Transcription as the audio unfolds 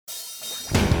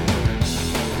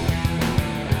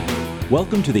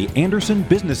Welcome to the Anderson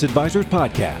Business Advisors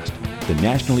Podcast, the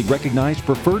nationally recognized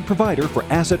preferred provider for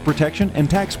asset protection and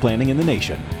tax planning in the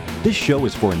nation. This show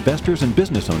is for investors and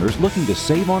business owners looking to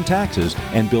save on taxes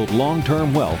and build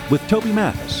long-term wealth with Toby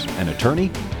Mathis, an attorney,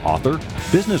 author,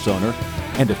 business owner,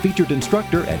 and a featured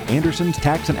instructor at Anderson's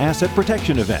Tax and Asset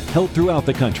Protection event held throughout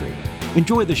the country.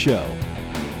 Enjoy the show.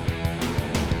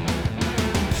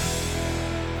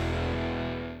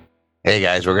 Hey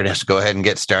guys, we're going to just go ahead and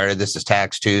get started. This is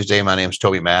Tax Tuesday. My name is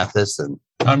Toby Mathis, and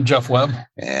I'm Jeff Webb.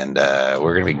 And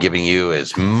we're going to be giving you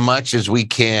as much as we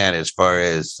can as far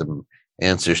as some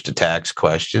answers to tax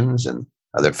questions and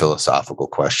other philosophical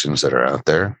questions that are out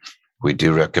there. We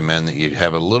do recommend that you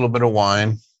have a little bit of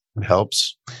wine. It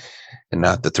helps. And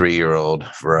not the 3-year-old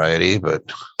variety,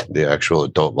 but the actual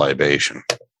adult libation.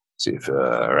 See if,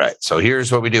 all right. So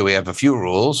here's what we do. We have a few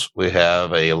rules. We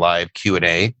have a live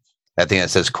Q&A. That thing that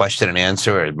says question and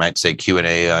answer, or it might say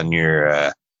Q&A on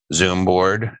your Zoom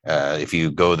board. If you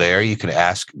go there, you can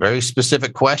ask very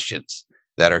specific questions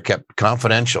that are kept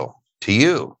confidential to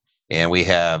you. And we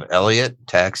have Elliot,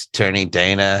 tax attorney,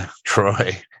 Dana,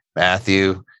 Troy,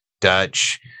 Matthew,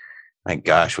 Dutch. My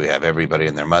gosh, we have everybody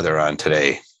and their mother on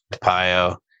today.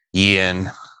 Pio, Ian,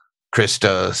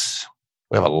 Christos.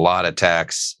 We have a lot of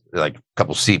tax, like a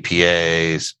couple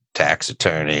CPAs, tax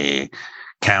attorney,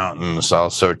 accountants, all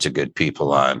sorts of good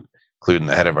people on, including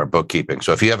the head of our bookkeeping.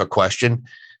 So if you have a question,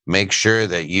 make sure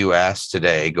that you ask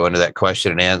today. Go into that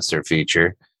question and answer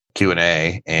feature,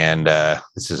 Q&A, and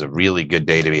this is a really good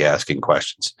day to be asking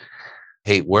questions.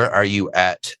 Hey, where are you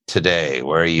at today?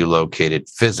 Where are you located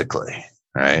physically?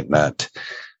 All right,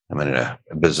 I'm in a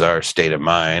bizarre state of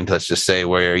mind. Let's just say,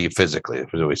 where are you physically?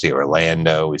 We see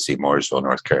Orlando, we see Mooresville,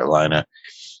 North Carolina.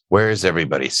 Where is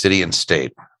everybody? City and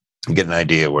state. Get an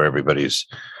idea where everybody's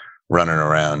running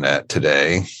around at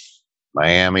today.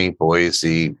 Miami,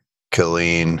 Boise,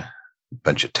 Killeen, a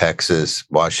bunch of Texas,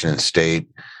 Washington State,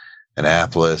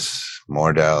 Annapolis,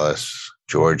 more Dallas,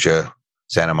 Georgia,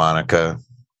 Santa Monica.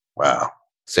 Wow.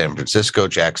 San Francisco,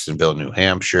 Jacksonville, New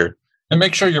Hampshire. And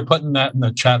make sure you're putting that in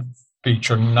the chat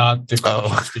feature, not the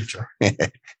questions feature.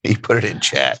 You put it in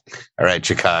chat. All right,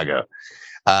 Chicago.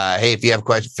 Hey, if you have a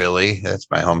question, Philly, that's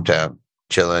my hometown.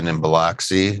 Chilling in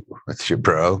Biloxi with your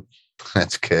bro.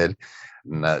 That's good.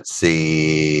 Let's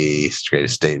see.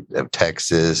 Greatest state of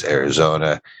Texas,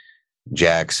 Arizona,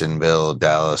 Jacksonville,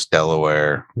 Dallas,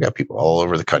 Delaware. We got people all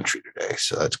over the country today.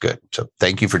 So that's good. So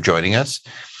thank you for joining us.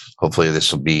 Hopefully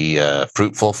this will be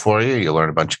fruitful for you. You'll learn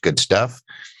a bunch of good stuff.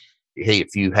 Hey,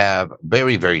 if you have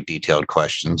very, very detailed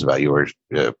questions about your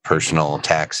personal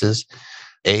taxes,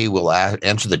 we'll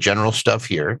answer the general stuff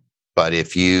here. But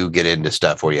if you get into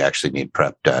stuff where you actually need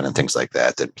prep done and things like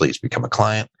that, then please become a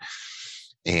client.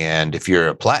 And if you're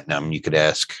a platinum, you could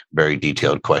ask very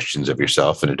detailed questions of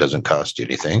yourself and it doesn't cost you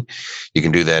anything. You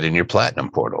can do that in your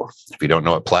platinum portal. If you don't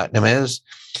know what platinum is,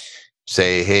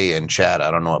 say, hey, in chat,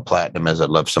 I don't know what platinum is. I'd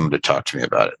love someone to talk to me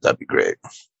about it. That'd be great.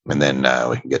 And then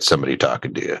we can get somebody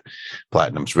talking to you.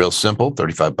 Platinum's real simple,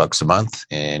 $35 a month.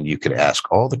 And you can ask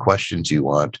all the questions you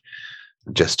want.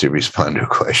 Just to respond to a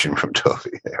question from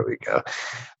Toby. There we go.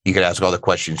 You can ask all the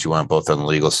questions you want, both on the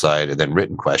legal side and then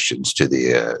written questions to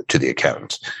the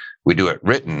accountants. We do it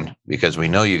written because we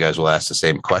know you guys will ask the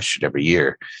same question every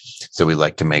year. So we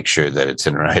like to make sure that it's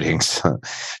in writing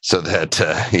so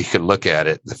that you can look at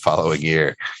it the following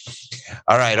year.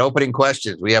 All right, opening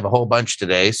questions. We have a whole bunch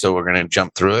today, so we're going to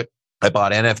jump through it. I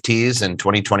bought NFTs in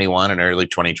 2021 and early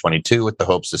 2022 with the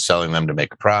hopes of selling them to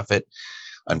make a profit.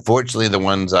 Unfortunately, the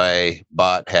ones I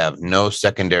bought have no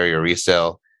secondary or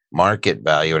resale market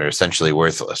value and are essentially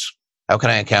worthless. How can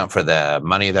I account for the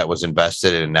money that was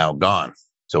invested and now gone?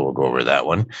 So we'll go over that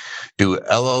one. Do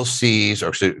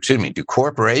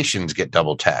corporations get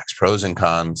double tax? Pros and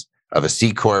cons of a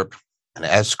C Corp, an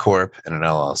S Corp, and an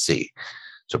LLC.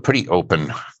 So pretty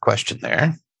open question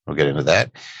there. We'll get into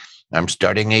that. I'm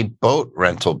starting a boat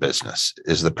rental business.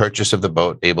 Is the purchase of the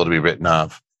boat able to be written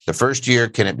off the first year?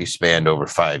 Can it be spanned over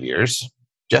 5 years?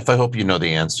 Jeff, I hope you know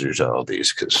the answers to all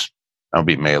these because I'll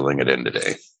be mailing it in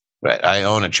today. Right. I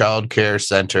own a child care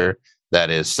center that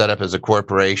is set up as a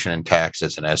corporation and taxed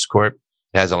as an S Corp.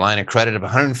 It has a line of credit of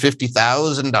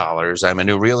 $150,000. I'm a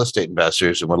new real estate investor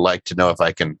and would like to know if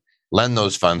I can lend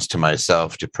those funds to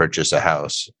myself to purchase a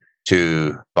house,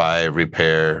 to buy,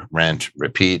 repair, rent,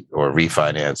 repeat, or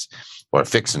refinance, or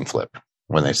fix and flip.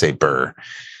 When they say BRRRR,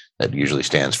 that usually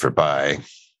stands for buy,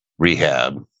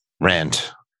 rehab,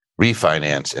 rent,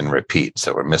 refinance, and repeat.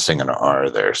 So we're missing an R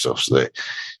there. So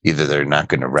either they're not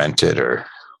going to rent it or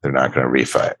they're not going to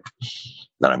refi it.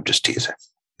 No, I'm just teasing.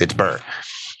 It's BRRRR.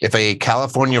 If a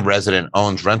California resident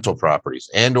owns rental properties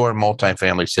and or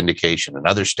multifamily syndication in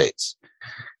other states,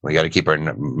 We got to keep our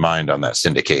mind on that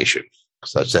syndication.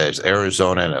 Such as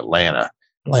Arizona and Atlanta.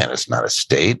 Atlanta's not a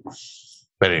state.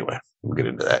 But anyway, we'll get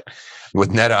into that.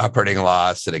 With net operating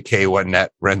loss and a K1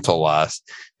 net rental loss,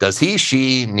 does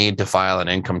she need to file an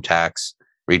income tax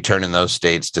return in those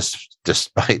states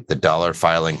despite the dollar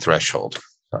filing threshold?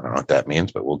 I don't know what that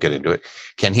means, but we'll get into it.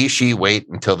 Can she wait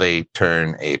until they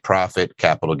turn a profit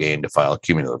capital gain to file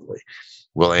cumulatively?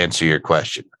 We'll answer your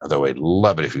question. Although I'd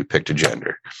love it if you picked a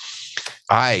gender.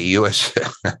 U.S.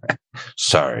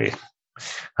 Sorry,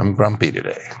 I'm grumpy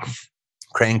today.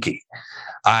 Cranky.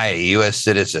 U.S.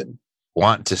 citizen,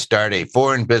 want to start a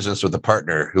foreign business with a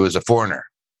partner who is a foreigner.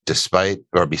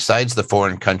 Besides the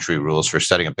foreign country rules for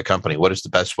setting up the company, what is the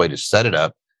best way to set it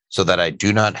up so that I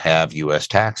do not have U.S.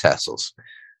 tax hassles?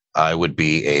 I would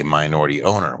be a minority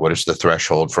owner. What is the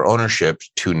threshold for ownership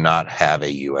to not have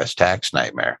a U.S. tax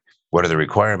nightmare? What are the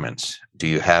requirements? Do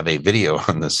you have a video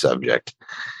on this subject?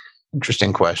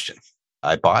 Interesting question.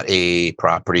 I bought a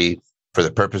property for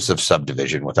the purpose of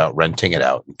subdivision without renting it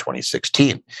out in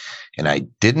 2016. And I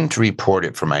didn't report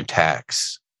it for my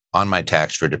tax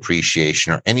for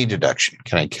depreciation or any deduction.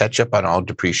 Can I catch up on all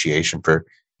depreciation for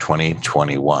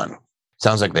 2021?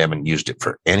 Sounds like they haven't used it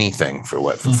for anything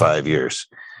for 5 years.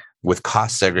 With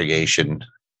cost segregation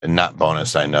and not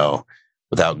bonus, I know,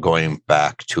 without going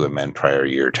back to amend prior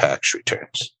year tax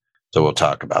returns. So we'll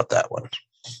talk about that one.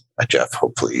 Jeff,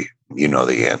 hopefully you know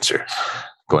the answer.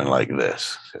 Going like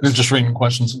this. You're just reading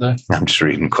questions today? I'm just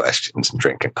reading questions and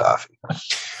drinking coffee.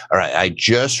 All right. I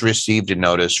just received a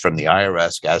notice from the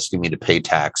IRS asking me to pay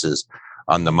taxes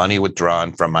on the money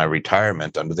withdrawn from my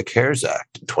retirement under the CARES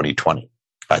Act in 2020.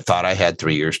 I thought I had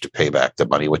 3 years to pay back the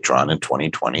money withdrawn in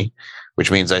 2020, which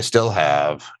means I still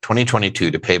have 2022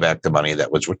 to pay back the money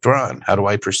that was withdrawn. How do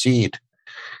I proceed?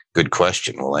 Good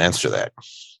question. We'll answer that.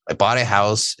 I bought a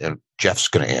house, and Jeff's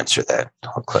going to answer that.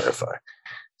 I'll clarify.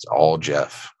 It's all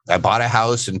Jeff. I bought a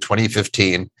house in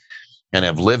 2015 and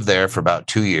have lived there for about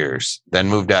 2 years, then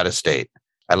moved out of state.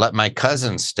 I let my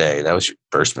cousins stay. That was your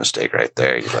first mistake right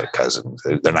there. You let cousins,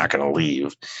 they're not going to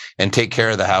leave, and take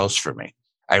care of the house for me.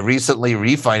 I recently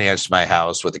refinanced my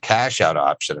house with a cash out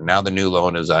option, and now the new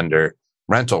loan is under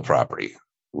rental property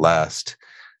last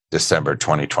December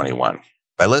 2021.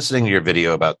 By listening to your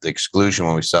video about the exclusion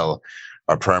when we sell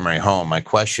our primary home, my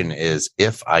question is,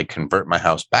 if I convert my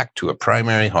house back to a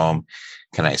primary home,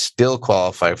 can I still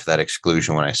qualify for that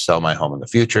exclusion when I sell my home in the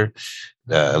future?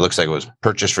 It looks like it was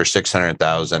purchased for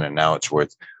 $600,000 and now it's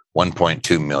worth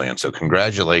 $1.2 million. So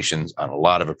congratulations on a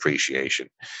lot of appreciation.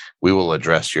 We will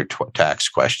address your tax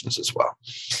questions as well.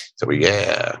 So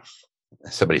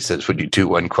somebody says, would you do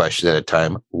one question at a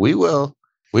time? We will.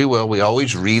 We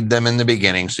always read them in the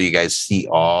beginning so you guys see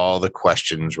all the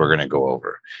questions we're going to go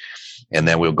over. And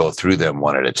then we'll go through them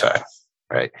one at a time,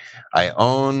 right? I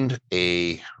owned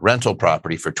a rental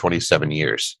property for 27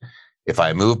 years. If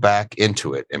I move back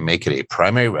into it and make it a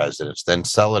primary residence, then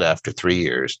sell it after 3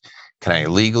 years, can I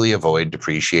legally avoid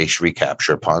depreciation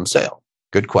recapture upon sale?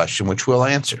 Good question, which we'll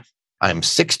answer. I'm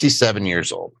 67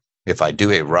 years old. If I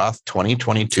do a Roth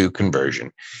 2022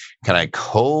 conversion, can I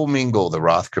commingle the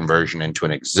Roth conversion into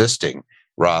an existing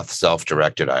Roth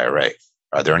self-directed IRA?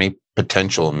 Are there any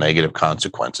potential negative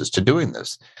consequences to doing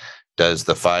this? Does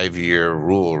the 5-year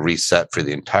rule reset for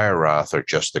the entire Roth or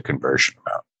just the conversion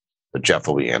amount? But Jeff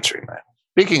will be answering that.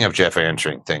 Speaking of Jeff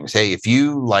answering things, hey, if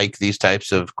you like these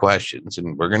types of questions,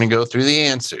 and we're going to go through the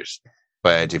answers,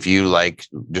 but if you like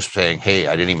just saying, hey,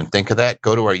 I didn't even think of that,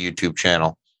 go to our YouTube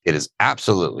channel. It is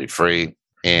absolutely free.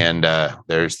 And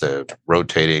there's the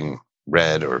rotating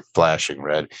red or flashing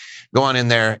red. Go on in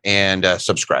there and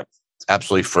subscribe. It's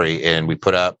absolutely free. And we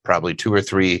put up probably 2 or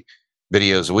 3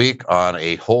 videos a week on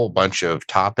a whole bunch of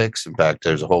topics. In fact,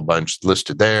 there's a whole bunch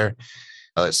listed there.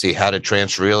 Let's see, how to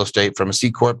transfer real estate from a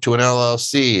C Corp to an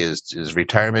LLC. Is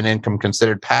retirement income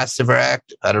considered passive or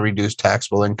active? How to reduce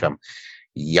taxable income?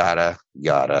 Yada,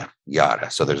 yada,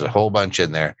 yada. So there's a whole bunch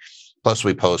in there. Plus,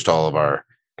 we post all of our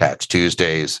Tax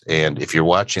Tuesdays. And if you're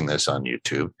watching this on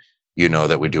YouTube, you know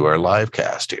that we do our live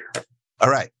cast here. All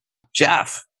right,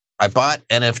 Jeff, I bought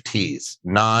NFTs,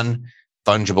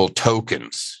 non-fungible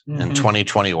tokens, in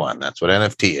 2021. That's what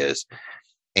NFT is.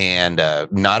 And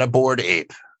not a Bored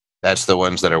Ape. That's the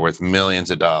ones that are worth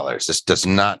millions of dollars. This does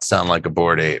not sound like a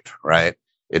Bored Ape, right?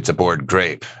 It's a Bored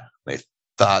Grape. They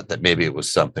thought that maybe it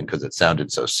was something because it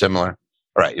sounded so similar.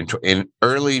 All right, in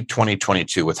early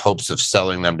 2022 with hopes of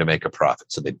selling them to make a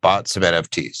profit. So they bought some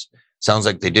NFTs. Sounds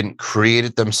like they didn't create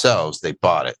it themselves. They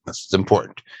bought it. This is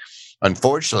important.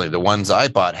 Unfortunately, the ones I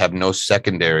bought have no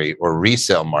secondary or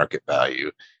resale market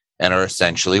value and are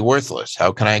essentially worthless.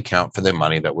 How can I account for the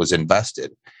money that was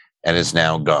invested and is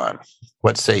now gone?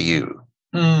 What say you?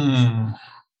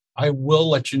 I will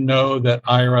let you know that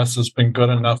IRS has been good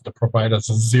enough to provide us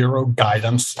zero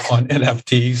guidance on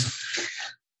NFTs.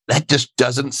 That just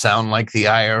doesn't sound like the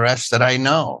IRS that I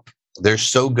know. They're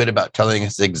so good about telling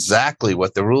us exactly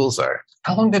what the rules are.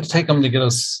 How long did it take them to get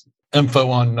us info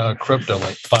on crypto,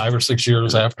 like 5 or 6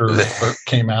 years after it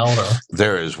came out? Or?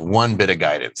 There is one bit of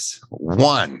guidance.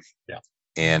 One. Yeah.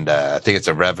 And I think it's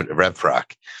a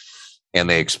RevProc. And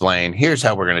they explain, here's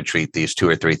how we're going to treat these 2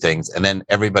 or 3 things. And then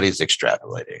everybody's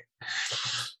extrapolating.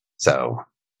 So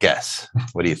guess,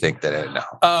 what do you think that I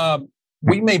know?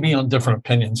 We may be on different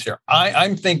opinions here.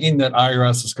 I'm thinking that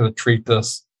IRS is going to treat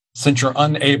this, since you're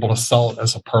unable to sell it,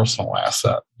 as a personal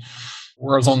asset.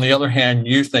 Whereas on the other hand,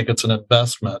 you think it's an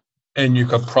investment and you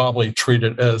could probably treat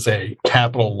it as a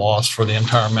capital loss for the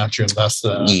entire amount you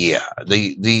invested in. Yeah.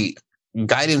 The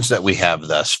guidance that we have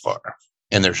thus far,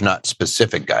 and there's not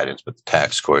specific guidance, but the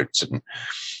tax courts and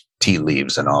tea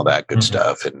leaves and all that good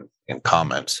stuff and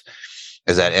comments,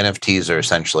 is that NFTs are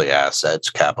essentially assets,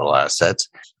 capital assets,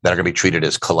 that are going to be treated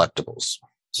as collectibles.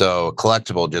 So a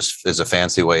collectible just is a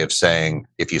fancy way of saying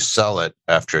if you sell it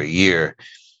after a year,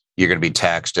 you're going to be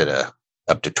taxed at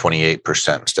up to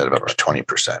 28% instead of up to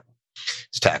 20%.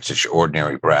 It's taxed at your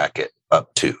ordinary bracket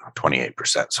up to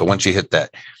 28%. So once you hit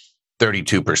that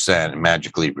 32%, it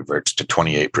magically reverts to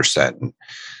 28%. And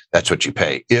that's what you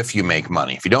pay if you make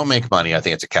money. If you don't make money, I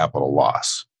think it's a capital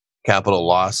loss. Capital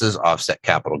losses offset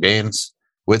capital gains,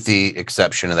 with the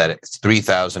exception of that it's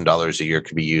 $3,000 a year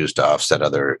can be used to offset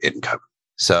other income.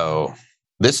 So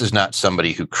this is not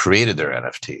somebody who created their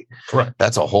NFT. Correct.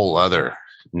 That's a whole other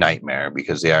nightmare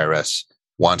because the IRS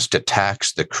wants to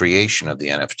tax the creation of the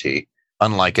NFT,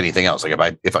 unlike anything else.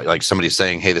 Like if I like somebody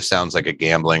saying, hey, this sounds like a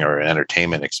gambling or an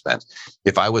entertainment expense.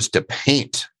 If I was to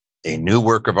paint a new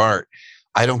work of art,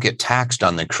 I don't get taxed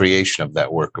on the creation of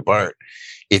that work of art.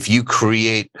 If you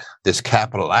create this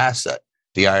capital asset,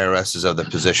 the IRS is of the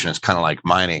position, it's kind of like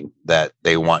mining, that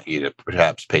they want you to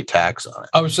perhaps pay tax on it.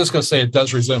 I was just going to say it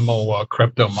does resemble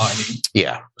crypto mining.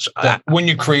 Yeah. So when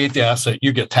you create the asset,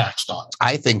 you get taxed on it.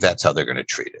 I think that's how they're going to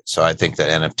treat it. So I think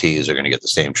that NFTs are going to get the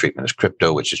same treatment as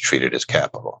crypto, which is treated as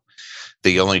capital.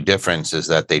 The only difference is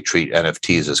that they treat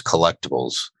NFTs as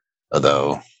collectibles,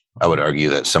 although I would argue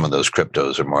that some of those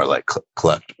cryptos are more like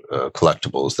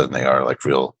collectibles than they are like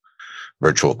real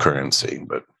virtual currency.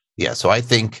 But yeah, so I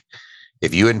think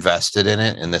if you invested in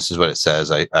it, and this is what it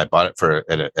says, I bought it for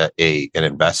an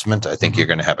investment, I think you're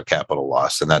going to have a capital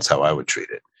loss, and that's how I would treat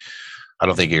it. I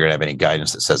don't think you're going to have any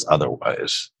guidance that says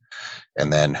otherwise.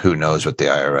 And then who knows what the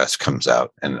IRS comes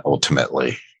out and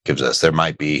ultimately gives us. There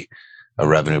might be a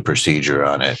revenue procedure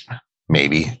on it.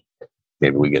 Maybe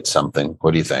we get something.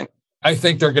 What do you think? I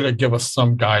think they're going to give us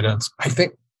some guidance. I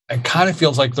think it kind of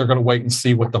feels like they're going to wait and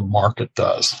see what the market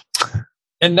does.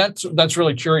 And that's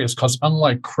really curious because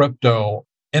unlike crypto,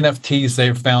 NFTs,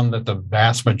 they've found that the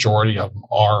vast majority of them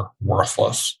are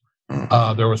worthless.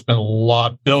 There has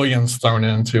been billions thrown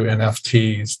into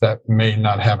NFTs that may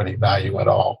not have any value at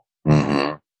all.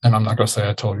 Mm-hmm. And I'm not going to say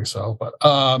I told you so, but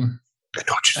I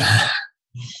told you.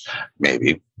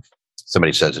 Maybe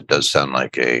somebody says it does sound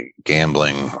like a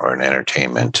gambling or an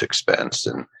entertainment expense,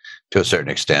 and to a certain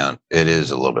extent, it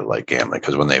is a little bit like gambling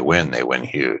because when they win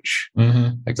huge.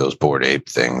 Mm-hmm. Like those Bored Ape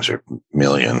things are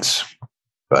millions.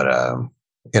 But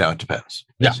it depends.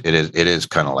 Yeah. It is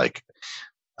kind of like,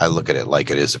 I look at it like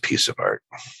it is a piece of art.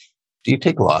 Do you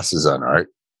take losses on art?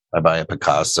 I buy a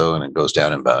Picasso and it goes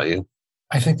down in value.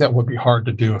 I think that would be hard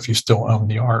to do if you still own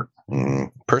the art.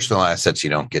 Personal assets, you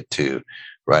don't get to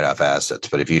write off assets.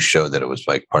 But if you show that it was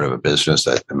like part of a business,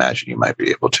 I imagine you might be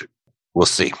able to. We'll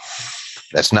see.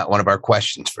 That's not one of our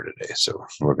questions for today. So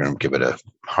we're going to give it a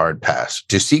hard pass.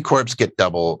 Do C Corps get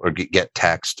double or get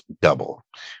taxed double?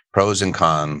 Pros and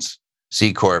cons,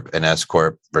 C Corp and S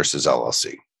Corp versus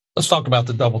LLC. Let's talk about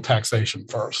the double taxation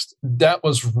first. That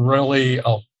was really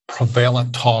a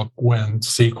prevalent talk when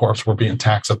C Corps were being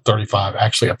taxed at 35,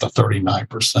 actually up to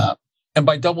 39%. And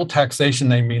by double taxation,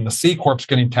 they mean the C Corp's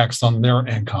getting taxed on their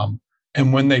income.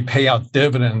 And when they pay out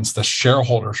dividends, the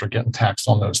shareholders are getting taxed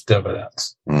on those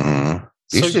dividends. Mm-hmm.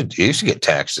 You used to get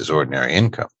taxed as ordinary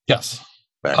income. Yes.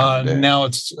 Now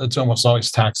it's almost always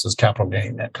taxed as capital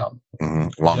gain income.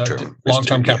 Mm-hmm.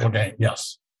 Long-term capital gain,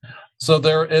 yes. So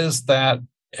there is that.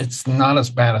 It's not as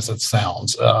bad as it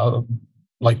sounds.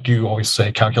 Like you always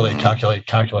say, calculate.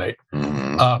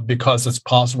 Mm-hmm. Because it's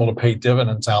possible to pay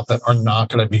dividends out that are not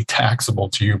going to be taxable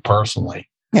to you personally.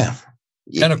 Yeah.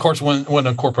 And of course, when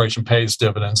a corporation pays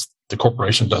dividends, the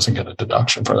corporation doesn't get a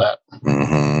deduction for that.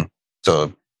 Mm-hmm.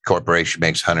 So corporation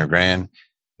makes $100,000,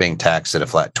 being taxed at a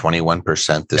flat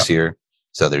 21% this year.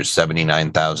 So there's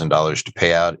 $79,000 to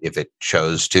pay out if it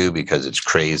chose to, because it's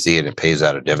crazy and it pays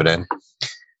out a dividend.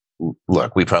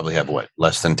 Look, we probably have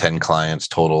less than 10 clients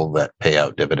total that pay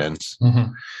out dividends.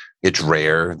 Mm-hmm. It's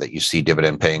rare that you see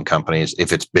dividend paying companies.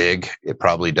 If it's big, it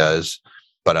probably does.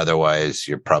 But otherwise,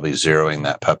 you're probably zeroing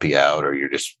that puppy out, or you're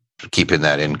just keeping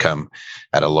that income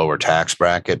at a lower tax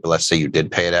bracket. But let's say you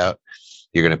did pay it out,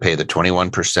 you're going to pay the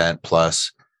 21%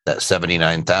 plus that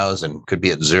 79,000 could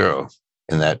be at zero.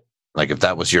 And that, like, if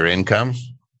that was your income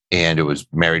and it was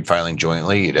married filing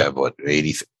jointly, you'd have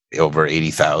over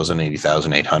 80,000,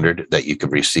 80,800 that you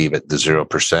could receive at the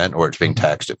 0%, or it's being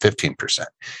taxed at 15%.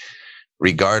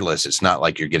 Regardless, it's not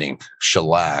like you're getting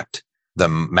shellacked. The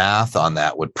math on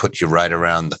that would put you right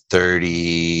around the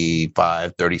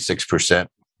 35, 36%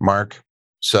 mark.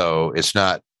 So it's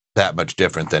not that much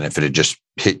different than if it had just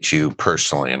hit you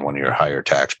personally in one of your higher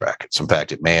tax brackets. In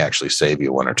fact, it may actually save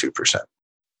you 1 or 2%.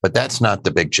 But that's not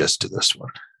the big gist of this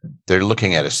one. They're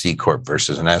looking at a C Corp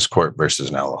versus an S Corp versus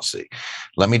an LLC.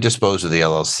 Let me dispose of the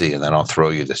LLC, and then I'll throw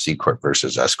you the C Corp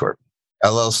versus S Corp.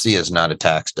 LLC is not a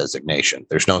tax designation.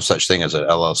 There's no such thing as an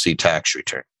LLC tax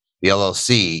return. The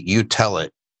LLC, you tell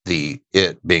it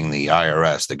being the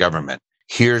IRS, the government,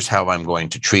 here's how I'm going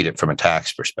to treat it from a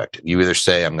tax perspective. You either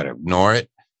say, I'm going to ignore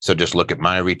it, so just look at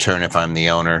my return if I'm the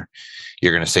owner.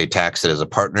 You're going to say tax it as a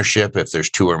partnership if there's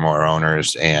 2 or more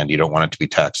owners and you don't want it to be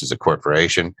taxed as a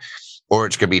corporation, or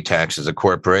it's going to be taxed as a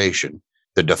corporation.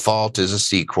 The default is a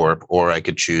C Corp, or I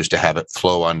could choose to have it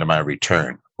flow onto my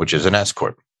return, which is an S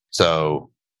Corp. So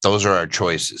those are our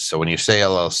choices. So when you say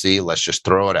LLC, let's just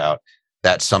throw it out.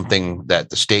 That's something that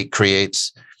the state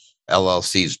creates.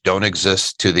 LLCs don't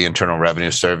exist to the Internal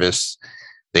Revenue Service.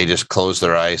 They just close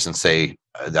their eyes and say,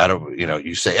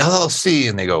 you say LLC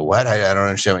and they go, what? I don't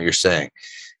understand what you're saying.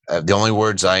 The only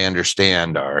words I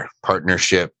understand are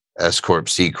partnership, S Corp,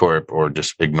 C Corp, or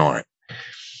just ignore it.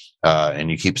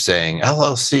 And you keep saying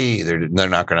LLC, they're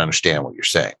not going to understand what you're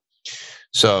saying.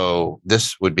 So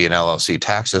this would be an LLC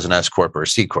taxed as an S Corp or a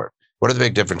C Corp. What are the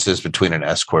big differences between an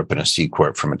S Corp and a C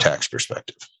Corp from a tax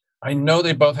perspective? I know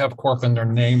they both have Corp in their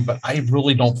name, but I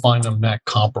really don't find them that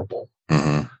comparable.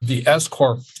 Mm-hmm. The S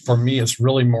Corp, for me, is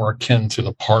really more akin to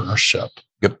the partnership.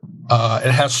 Yep.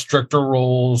 It has stricter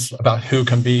rules about who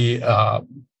can be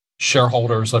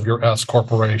shareholders of your S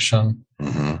Corporation.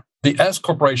 Mm-hmm. The S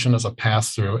Corporation is a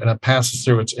pass-through, and it passes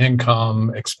through its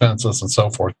income, expenses, and so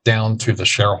forth down to the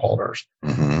shareholders.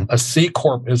 Mm-hmm. A C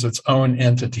Corp is its own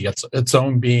entity. It's its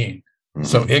own being. Mm-hmm.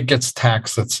 So it gets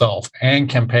taxed itself and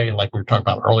can pay, like we were talking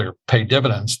about earlier, pay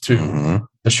dividends to Mm-hmm.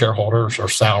 the shareholders or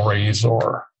salaries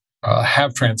or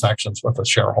have transactions with the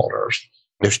shareholders.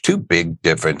 There's 2 big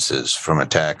differences from a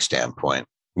tax standpoint.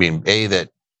 I mean, that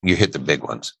you hit the big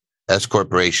ones. S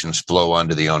corporations flow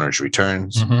onto the owner's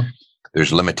returns. Mm-hmm.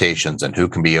 There's limitations on who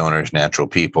can be owners, natural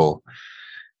people.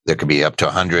 There could be up to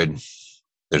 100.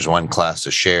 There's 1 class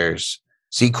of shares.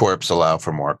 C Corps allow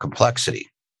for more complexity.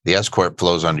 The S Corp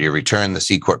flows onto your return. The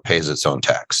C Corp pays its own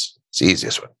tax. It's the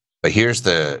easiest one. But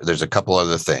there's a couple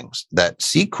other things. That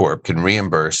C Corp can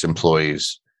reimburse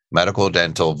employees medical,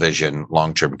 dental, vision,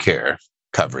 long-term care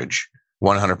coverage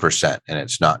 100%, and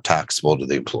it's not taxable to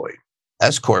the employee.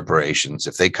 S corporations,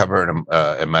 if they cover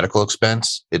a medical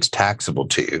expense, it's taxable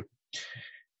to you.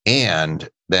 And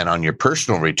then on your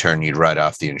personal return, you'd write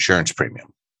off the insurance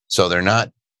premium. So they're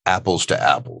not apples to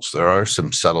apples. There are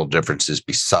some subtle differences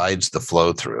besides the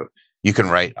flow through. You can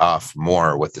write off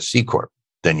more with the C Corp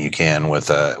than you can with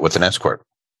an S Corp.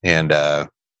 And,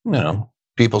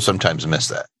 people sometimes miss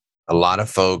that. A lot of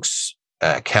folks,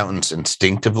 accountants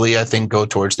instinctively, I think, go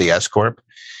towards the S Corp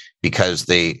because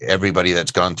everybody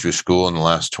that's gone through school in the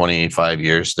last 25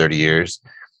 years, 30 years,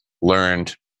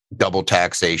 learned double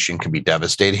taxation can be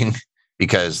devastating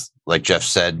because, like Jeff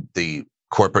said, the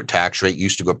corporate tax rate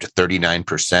used to go up to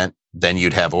 39%. Then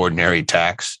you'd have ordinary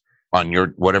tax on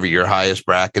whatever your highest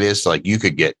bracket is. So like you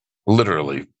could get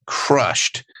literally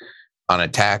crushed on a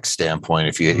tax standpoint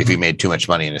if you made too much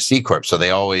money in a C Corp. So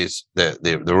they always,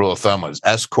 the rule of thumb was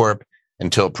S Corp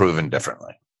until proven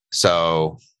differently.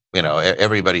 So,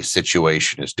 everybody's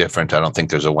situation is different. I don't think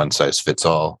there's a one size fits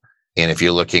all. And if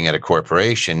you're looking at a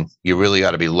corporation, you really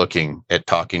ought to be looking at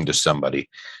talking to somebody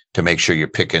to make sure you're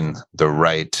picking the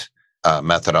right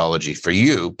methodology for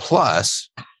you. Plus,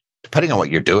 depending on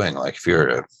what you're doing, like if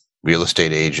you're a real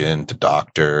estate agent, a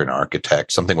doctor, an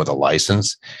architect, something with a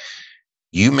license,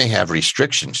 you may have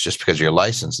restrictions just because you're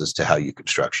licensed as to how you can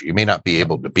structure. You may not be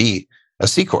able to be a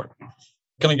C Corp.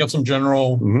 Can I get some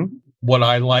general, what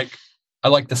I like? I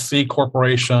like the C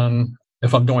Corporation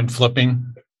if I'm doing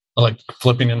flipping. I like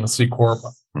flipping in the C Corp.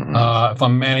 Mm-hmm. If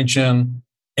I'm managing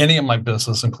any of my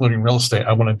business, including real estate,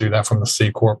 I want to do that from the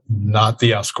C Corp, not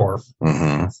the S Corp.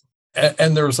 Mm-hmm.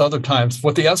 And there's other times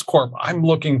with the S Corp, I'm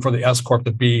looking for the S Corp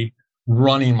to be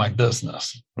running my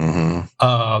business.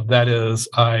 Mm-hmm. That is,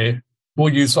 I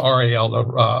will use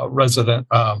RAL,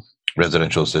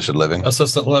 Residential assisted living.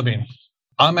 Assisted living.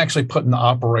 I'm actually putting the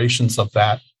operations of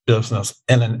that business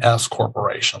in an S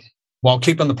corporation while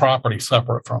keeping the property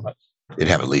separate from it. You'd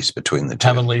have a lease between the two.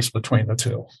 Have a lease between the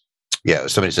two. Yeah.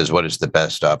 If somebody says, what is the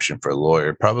best option for a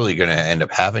lawyer? Probably going to end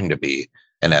up having to be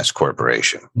an S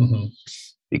corporation. Mm-hmm.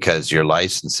 Because your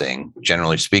licensing,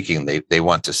 generally speaking, they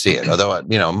want to see it. Although,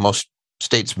 most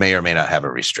states may or may not have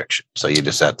a restriction. So you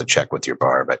just have to check with your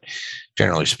bar. But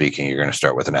generally speaking, you're going to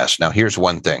start with an S. Now, here's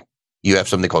one thing. You have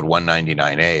something called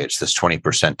 199A. It's this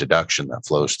 20% deduction that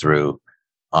flows through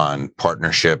on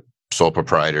partnership, sole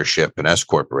proprietorship, and S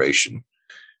corporation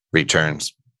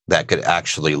returns that could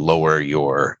actually lower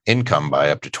your income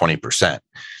by up to 20%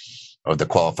 of the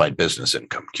qualified business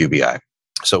income, QBI.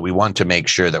 So we want to make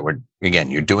sure that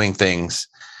you're doing things.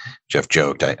 Jeff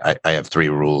joked, I have 3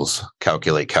 rules: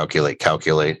 calculate, calculate,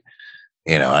 calculate.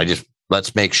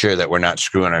 Let's make sure that we're not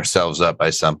screwing ourselves up by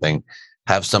something.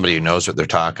 Have somebody who knows what they're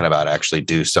talking about actually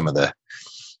do some of the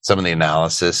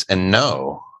analysis, and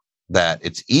know that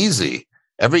it's easy.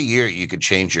 Every year you could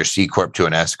change your C Corp to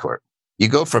an S Corp. You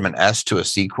go from an S to a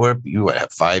C Corp, you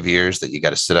have 5 years that you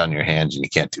got to sit on your hands and you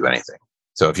can't do anything.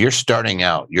 So if you're starting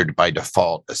out, you're by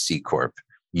default a C Corp.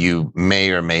 You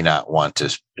may or may not want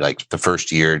to, like the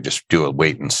first year, just do a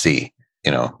wait and see,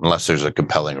 unless there's a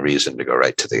compelling reason to go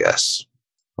right to the S.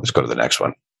 Let's go to the next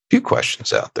one. A few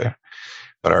questions out there,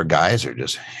 but our guys are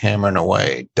just hammering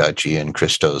away. Dutch, Ian,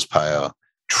 Christos, Pio,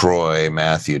 Troy,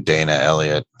 Matthew, Dana,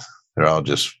 Elliot. They're all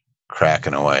just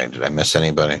cracking away. Did I miss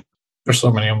anybody? There's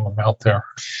so many of them out there.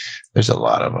 There's a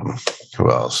lot of them. Who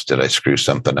else? Did I screw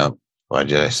something up? Why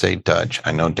did I say Dutch?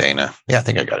 I know Dana. Yeah, I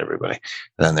think I got everybody.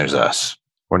 And then there's us.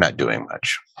 We're not doing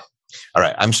much. All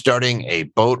right. I'm starting a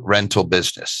boat rental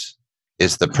business.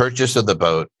 Is the purchase of the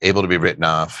boat able to be written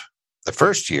off the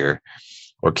first year,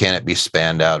 or can it be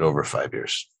spanned out over 5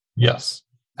 years? Yes.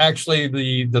 Actually,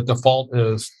 the default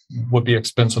would be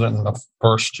expensing it in the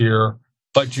first year,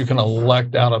 but you can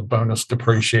elect out a bonus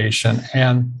depreciation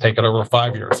and take it over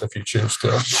 5 years if you choose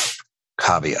to.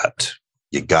 Caveat: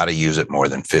 you got to use it more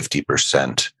than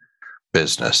 50%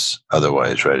 business.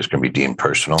 Otherwise, right, it's going to be deemed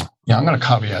personal. Yeah, I'm going to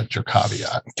caveat your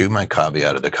caveat. Do my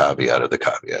caveat of the caveat of the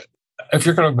caveat. If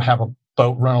you're going to have a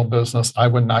boat rental business, I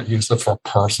would not use it for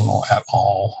personal at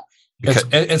all.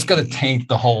 It's going to taint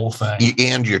the whole thing.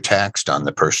 And you're taxed on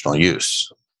the personal use.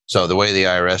 So the way the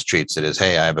IRS treats it is,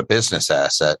 hey, I have a business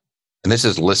asset, and this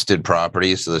is listed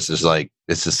property. So this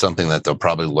is something that they'll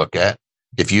probably look at.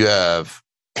 If you have,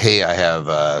 hey, I have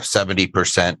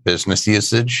 70% business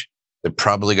usage, they're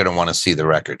probably going to want to see the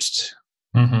records.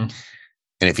 Mm-hmm.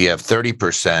 And if you have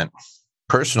 30%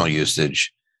 personal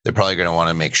usage, they're probably going to want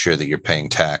to make sure that you're paying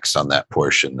tax on that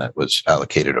portion that was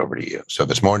allocated over to you. So if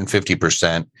it's more than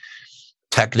 50%,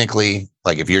 technically,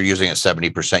 like if you're using it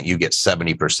 70%, you get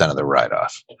 70% of the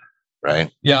write-off,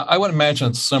 right? Yeah, I would imagine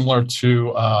it's similar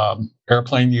to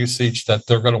airplane usage, that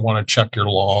they're going to want to check your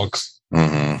logs.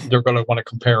 Mm-hmm. They're going to want to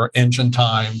compare engine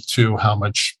time to how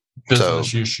much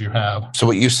business use you have. So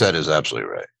what you said is absolutely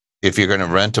right. If you're going to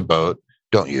rent a boat,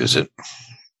 don't use it.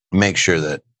 Make sure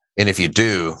that, and if you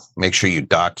do, make sure you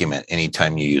document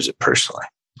anytime you use it personally.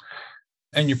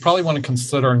 And you probably want to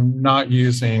consider not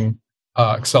using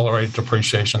accelerated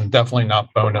depreciation, definitely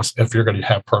not bonus if you're going to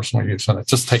have personal use in it.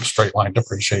 Just take straight line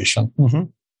depreciation. Mm-hmm.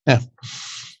 Yeah.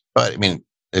 But I mean,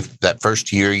 if that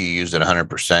first year you use it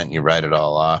 100%, you write it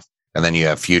all off, and then you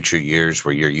have future years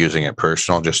where you're using it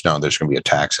personal, just know there's going to be a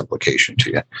tax implication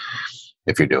to you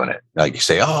if you're doing it. Like you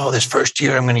say, oh, this first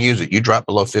year I'm going to use it. You drop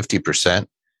below 50%,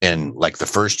 and like the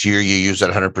first year you use that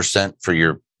 100% for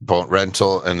your boat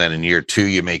rental, and then in year 2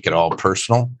 you make it all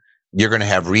personal. You're going to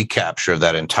have recapture of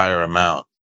that entire amount.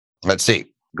 Let's see.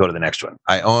 Go to the next one.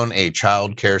 I own a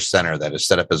child care center that is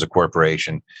set up as a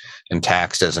corporation and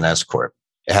taxed as an S Corp.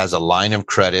 It has a line of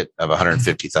credit of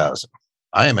 $150,000.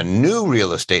 I am a new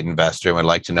real estate investor and would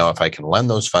like to know if I can lend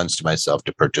those funds to myself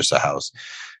to purchase a house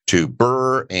to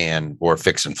BRRRR or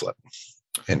fix and flip.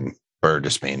 And BRRRR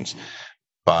just means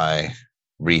buy,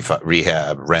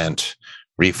 rehab, rent,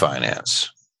 refinance.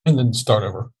 And then start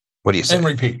over. What do you say? And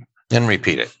repeat. And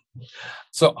repeat it.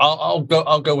 So I'll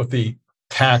go with the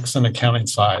tax and accounting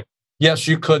side. Yes,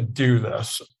 you could do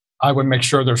this. I would make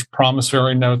sure there's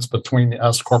promissory notes between the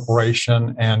S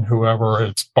corporation and whoever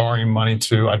it's borrowing money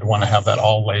to. I'd want to have that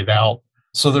all laid out.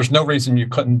 So there's no reason you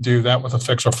couldn't do that with a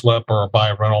fix or flip or buy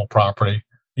a rental property.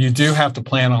 you do have to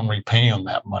plan on repaying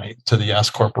that money to the S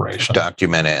corporation.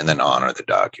 Document it and then honor the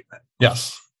document.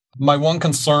 Yes. My one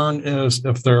concern is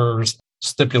if there's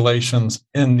stipulations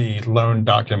in the loan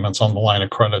documents on the line of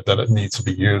credit that it needs to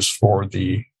be used for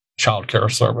the child care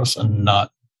service and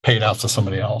not paid out to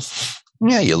somebody else.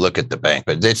 Yeah, you look at the bank,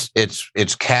 but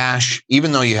it's cash.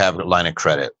 Even though you have a line of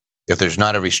credit, if there's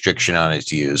not a restriction on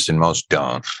its use, and most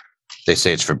don't, they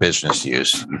say it's for business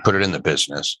use. You put it in the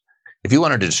business. If you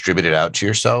wanted to distribute it out to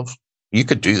yourself, you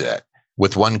could do that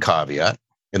with one caveat.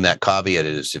 And that caveat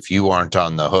is if you aren't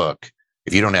on the hook,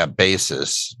 if you don't have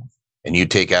basis and you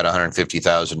take out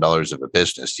 $150,000 of a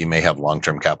business, you may have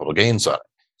long-term capital gains on it.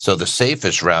 So the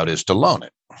safest route is to loan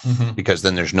it because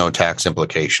then there's no tax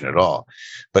implication at all.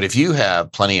 But if you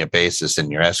have plenty of basis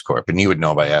in your S corp, and you would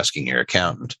know by asking your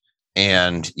accountant,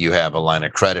 and you have a line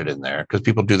of credit in there, because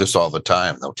people do this all the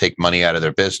time, they'll take money out of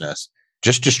their business,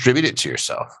 just distribute it to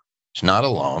yourself. It's not a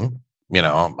loan. You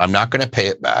know, I'm not going to pay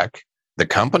it back. The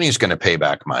company is going to pay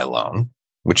back my loan,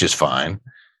 which is fine.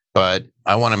 But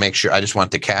I want to make sure, I just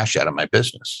want the cash out of my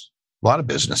business. A lot of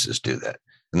businesses do that.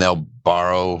 And they'll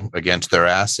borrow against their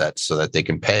assets so that they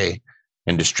can pay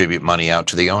and distribute money out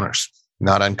to the owners.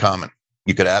 Not uncommon.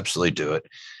 You could absolutely do it.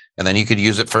 And then you could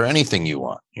use it for anything you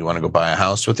want. You want to go buy a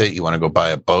house with it. You want to go buy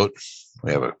a boat.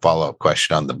 We have a follow-up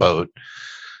question on the boat.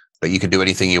 But you can do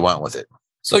anything you want with it.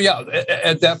 So yeah,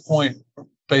 at that point,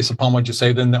 based upon what you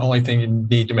say, then the only thing you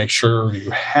need to make sure you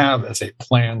have is a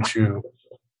plan to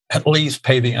at least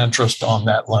pay the interest on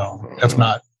that loan, if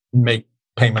not make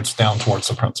payments down towards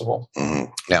the principal.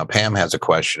 Now, Pam has a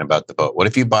question about the boat. What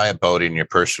if you buy a boat in your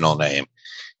personal name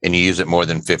and you use it more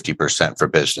than 50% for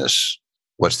business?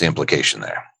 What's the implication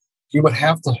there? You would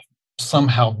have to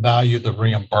somehow value the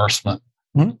reimbursement.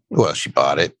 Well, she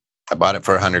bought it. I bought it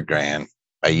for $100,000.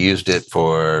 I used it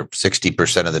for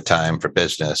 60% of the time for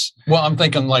business. Well, I'm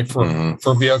thinking like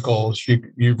for vehicles,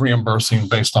 you're reimbursing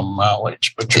based on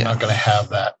mileage, but you're not going to have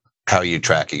that. How are you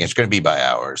tracking? It's going to be by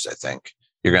hours, I think.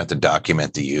 You're going to have to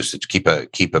document the usage, keep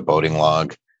a boating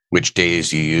log, which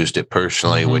days you used it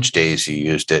personally, which days you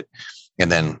used it.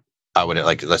 And then I would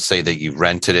let's say that you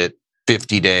rented it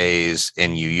 50 days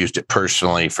and you used it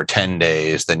personally for 10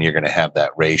 days, then you're going to have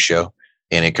that ratio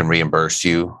and it can reimburse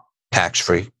you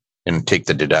tax-free and take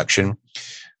the deduction.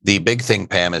 The big thing,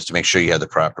 Pam, is to make sure you have the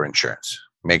proper insurance.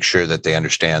 Make sure that they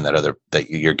understand that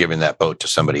you're giving that boat to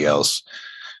somebody else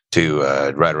to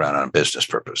ride around on a business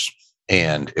purpose.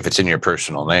 And if it's in your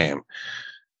personal name,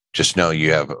 just know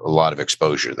you have a lot of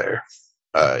exposure there.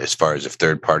 As far as if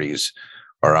third parties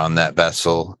are on that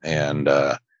vessel and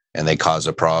they cause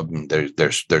a problem,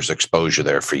 there's exposure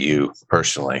there for you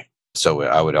personally. So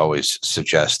I would always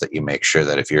suggest that you make sure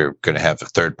that if you're going to have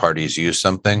third parties use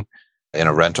something in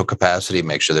a rental capacity,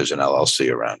 make sure there's an LLC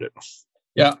around it.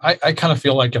 Yeah, I kind of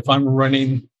feel like if I'm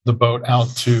renting the boat out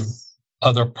to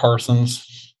other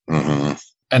persons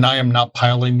and I am not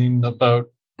piloting the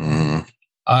boat,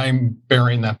 I'm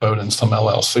burying that boat in some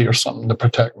LLC or something to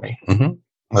protect me.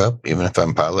 Well, even if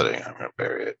I'm piloting, I'm going to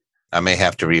bury it. I may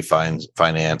have to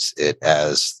finance it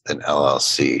as an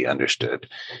LLC. Understood.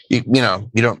 You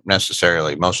don't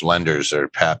necessarily, most lenders are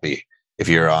happy if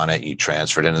you're on it, you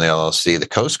transfer it into the LLC. The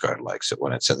Coast Guard likes it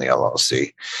when it's in the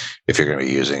LLC. If you're going to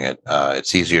be using it,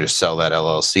 it's easier to sell that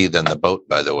LLC than the boat,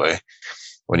 by the way,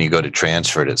 when you go to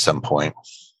transfer it at some point.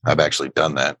 I've actually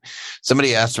done that.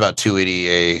 Somebody asked about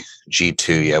 280A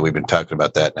G2. Yeah, we've been talking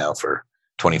about that now for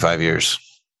 25 years.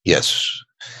 Yes.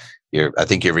 I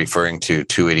think you're referring to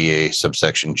 280A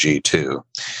subsection G2.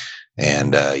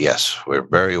 And yes, we're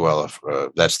very well.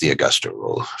 That's the Augusta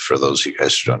rule for those of you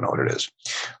guys who don't know what it is.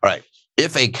 All right.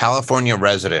 If a California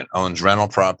resident owns rental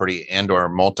property and or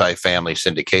multifamily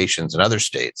syndications in other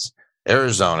states,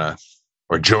 Arizona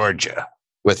or Georgia,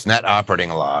 with net operating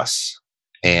loss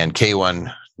and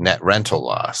K1 net rental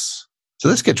loss. So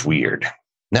this gets weird.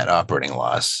 Net operating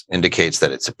loss indicates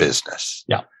that it's a business.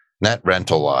 Yeah. Net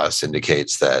rental loss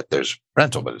indicates that there's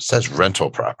rental, but it says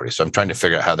rental property. So I'm trying to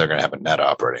figure out how they're going to have a net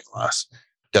operating loss.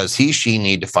 Does she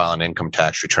need to file an income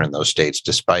tax return in those states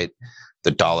despite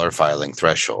the dollar filing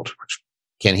threshold?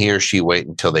 Can he or she wait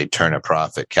until they turn a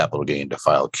profit capital gain to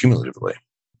file cumulatively?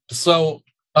 So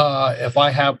if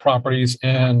I have properties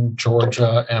in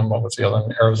Georgia and what was the other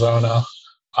in Arizona,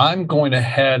 I'm going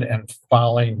ahead and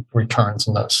filing returns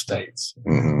in those states.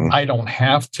 I don't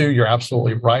have to. You're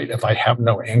absolutely right. If I have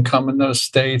no income in those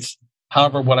states.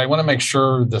 However, what I want to make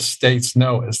sure the states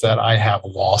know is that I have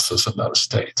losses in those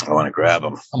states. I want to grab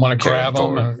them. I want to grab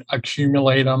them and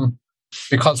accumulate them,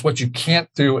 because what you can't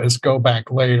do is go back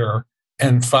later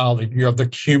and file the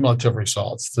cumulative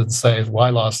results that say, well, I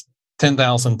lost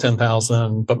 10,000,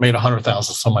 but made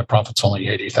 100,000, so my profit's only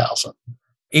 80,000.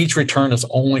 each return is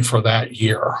only for that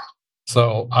year.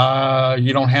 So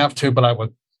you don't have to, but I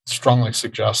would strongly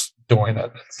suggest doing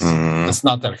it. It's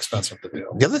not that expensive to do.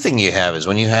 The other thing you have is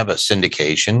when you have a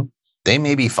syndication, they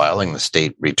may be filing the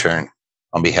state return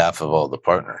on behalf of all the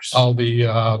partners. Oh,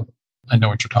 I know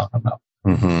what you're talking about.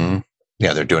 Mm-hmm.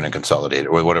 Yeah, they're doing a consolidated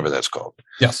or whatever that's called.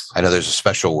 Yes. I know there's a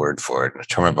special word for it, a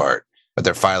term of art, but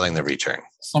they're filing the return.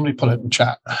 Somebody put it in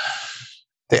chat.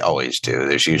 They always do.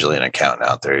 There's usually an accountant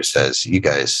out there who says, you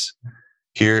guys,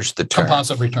 here's the term.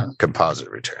 Composite return. Composite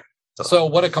return. So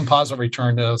what a composite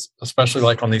return is, especially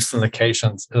like on these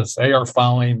syndications, is they are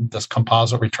filing this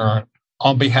composite return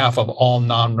on behalf of all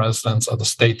non-residents of the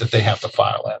state that they have to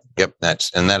file in. Yep,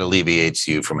 and that alleviates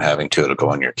you from having to go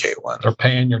on your K-1. They're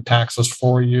paying your taxes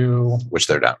for you. Which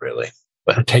they're not really.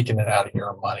 But they're taking it out of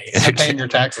your money. They're paying your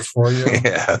taxes for you.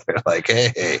 Yeah, they're like,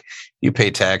 hey, you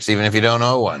pay tax even if you don't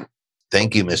owe one.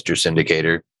 Thank you, Mr.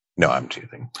 Syndicator. No, I'm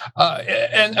teasing.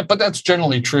 But that's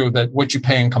generally true that what you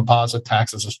pay in composite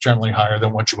taxes is generally higher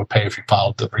than what you would pay if you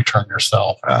filed the return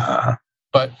yourself. Uh-huh.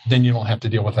 But then you don't have to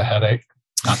deal with the headache.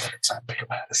 Not that it's that big of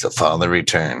a headache. So file the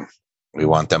return. We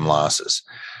want them losses.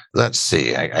 Let's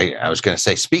see. I was going to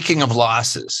say, speaking of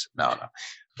losses, no.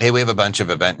 Hey, we have a bunch of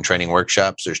event and training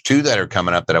workshops. There's 2 that are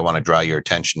coming up that I want to draw your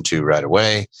attention to right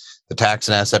away. The Tax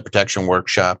and Asset Protection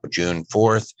Workshop, June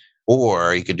 4th.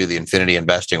 Or you could do the Infinity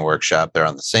Investing Workshop. They're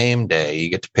on the same day. You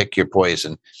get to pick your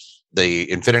poison. The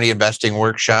Infinity Investing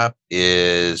Workshop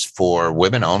is for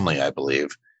women only, I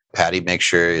believe. Patty, make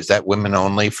sure, is that women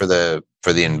only for the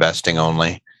investing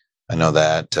only? I know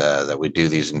that we do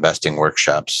these investing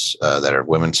workshops that are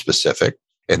women specific.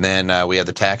 And then we have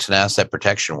the Tax and Asset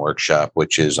Protection Workshop,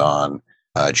 which is on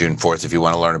June 4th. If you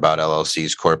want to learn about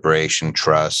LLCs, corporation,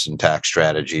 trusts, and tax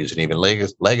strategies, and even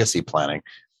legacy planning,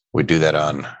 we do that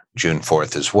on June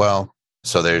 4th as well.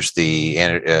 So there's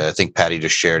I think Patty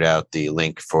just shared out the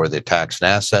link for the tax and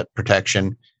asset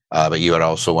protection, but you would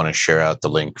also want to share out the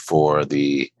link for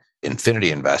the Infinity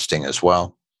Investing as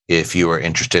well. If you are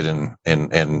interested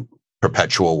in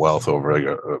perpetual wealth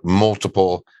over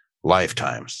multiple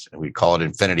lifetimes, and we call it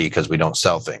Infinity because we don't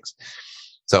sell things.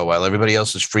 So while everybody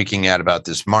else is freaking out about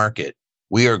this market,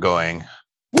 we are going,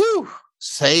 woo,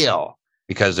 sale,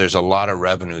 because there's a lot of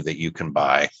revenue that you can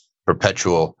buy,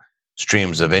 perpetual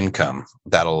streams of income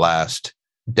that'll last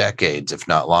decades, if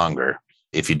not longer,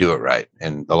 if you do it right.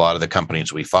 And a lot of the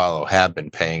companies we follow have been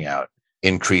paying out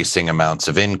increasing amounts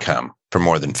of income for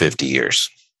more than 50 years.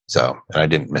 So, and I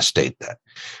didn't misstate that.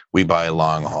 We buy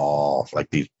long haul, like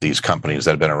these companies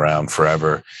that have been around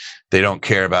forever. They don't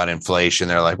care about inflation.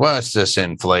 They're like, well, it's just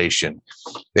inflation.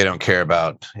 They don't care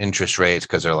about interest rates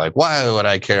because they're like, why would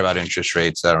I care about interest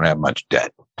rates? I don't have much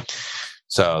debt.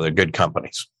 So they're good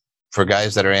companies. For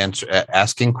guys that are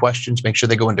asking questions, make sure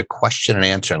they go into question and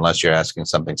answer unless you're asking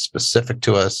something specific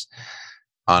to us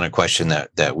on a question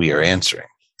that we are answering.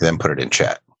 Then put it in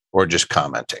chat or just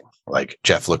commenting. Like,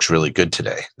 Jeff looks really good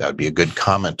today. That would be a good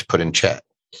comment to put in chat.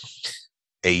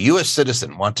 A U.S.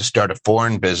 citizen want to start a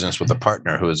foreign business with a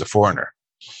partner who is a foreigner.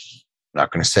 I'm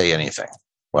not going to say anything.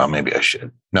 Well, maybe I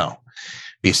should. No.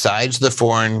 Besides the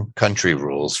foreign country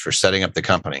rules for setting up the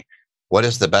company, what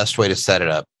is the best way to set it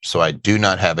up so I do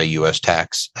not have a U.S.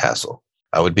 tax hassle?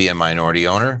 I would be a minority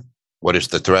owner. What is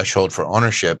the threshold for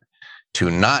ownership to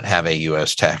not have a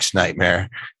U.S. tax nightmare?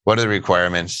 What are the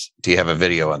requirements? Do you have a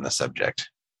video on the subject?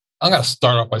 I'm going to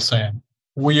start off by saying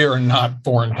we are not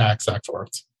foreign tax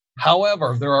experts.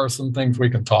 However, there are some things we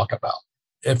can talk about.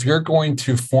 If you're going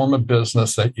to form a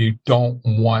business that you don't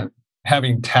want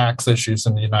having tax issues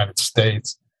in the United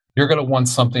States, you're going to want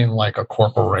something like a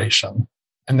corporation.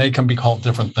 And they can be called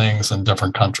different things in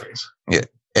different countries. Yeah,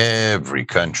 every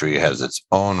country has its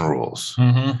own rules.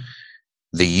 Mm-hmm.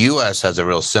 The U.S. has a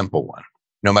real simple one.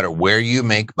 No matter where you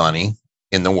make money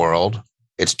in the world,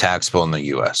 it's taxable in the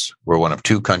U.S. We're one of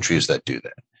 2 countries that do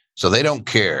that. So they don't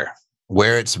care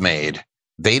where it's made.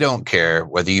 They don't care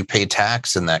whether you pay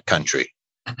tax in that country.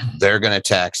 They're going to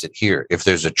tax it here. If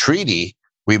there's a treaty,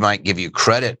 we might give you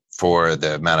credit for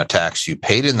the amount of tax you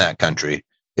paid in that country.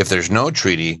 If there's no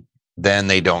treaty, then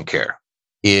they don't care.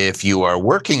 If you are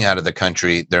working out of the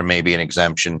country, there may be an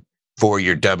exemption for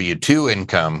your W-2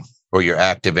 income or your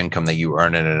active income that you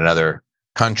earn in another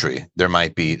country. There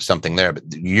might be something there, but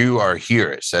you are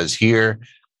here. It says here,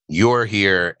 you're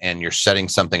here, and you're setting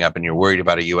something up and you're worried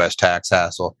about a U.S. tax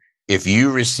hassle. If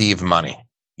you receive money,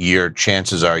 your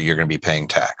chances are you're going to be paying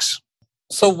tax.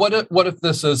 So what if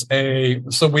this is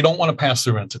so we don't want to pass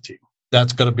through entity?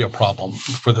 That's going to be a problem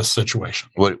for this situation.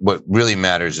 What really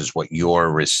matters is what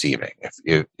you're receiving.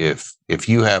 If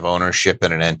you have ownership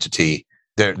in an entity,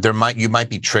 you might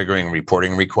be triggering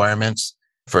reporting requirements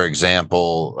For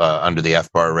example, under the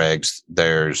FBAR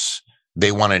regs,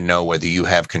 they want to know whether you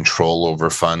have control over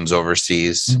funds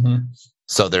overseas. Mm-hmm.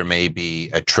 So there may be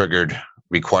a triggered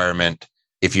requirement.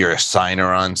 If you're a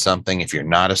signer on something, if you're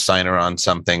not a signer on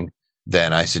something,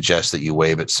 then I suggest that you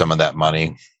waive it some of that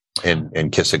money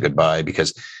and kiss it goodbye,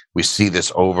 because we see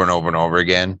this over and over and over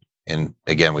again. And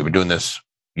again, we've been doing this.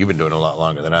 You've been doing it a lot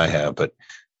longer than I have, but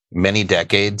many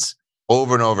decades,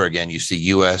 over and over again, you see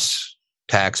U.S.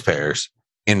 taxpayers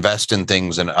invest in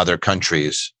things in other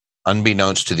countries.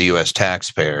 Unbeknownst to the U.S.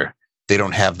 taxpayer, they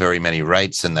don't have very many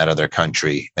rights in that other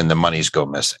country, and the monies go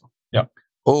missing. Yep.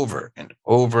 Over and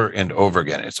over and over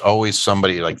again. It's always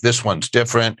somebody like, this one's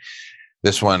different.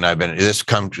 This one, this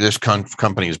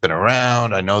company has been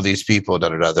around. I know these people,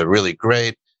 they're really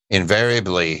great.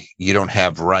 Invariably, you don't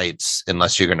have rights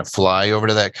unless you're going to fly over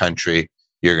to that country.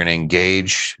 You're going to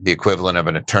engage the equivalent of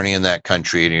an attorney in that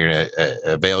country, and you're going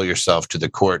to avail yourself to the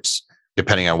courts,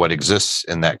 depending on what exists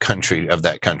in that country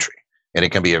And it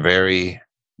can be a very,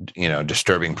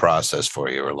 disturbing process for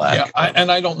you, or lack. Yeah,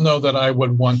 and I don't know that I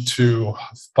would want to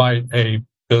fight a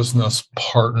business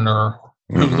partner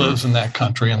who lives in that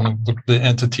country and the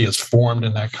entity is formed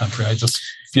in that country. I just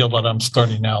feel that I'm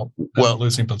starting out in a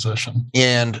losing position.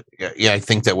 And I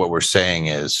think that what we're saying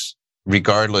is,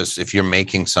 regardless, if you're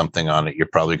making something on it, you're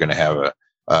probably going to have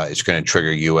it's going to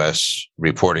trigger U.S.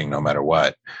 reporting no matter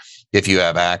what. If you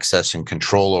have access and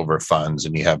control over funds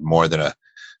and you have more than a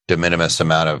de minimis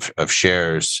amount of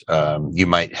shares, you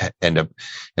might end up,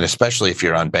 and especially if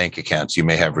you're on bank accounts, you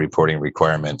may have reporting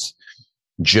requirements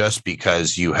just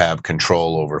because you have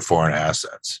control over foreign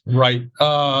assets. Right.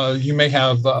 You may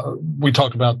have, we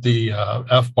talked about the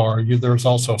FBAR, there's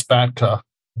also FATCA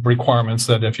requirements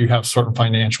that if you have certain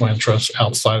financial interests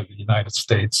outside of the United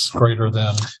States, greater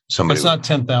than, it's not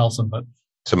 10,000, but.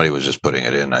 Somebody was just putting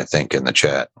it in, I think, in the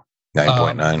chat,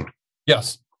 9.9.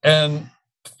 Yes. And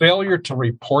failure to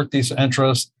report these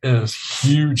interests is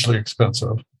hugely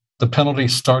expensive. The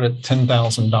penalties start at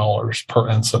 $10,000 per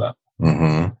incident.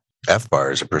 Mm-hmm.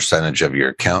 FBAR is a percentage of your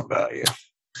account value.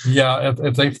 Yeah,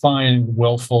 if they find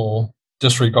willful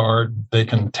disregard, they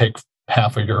can take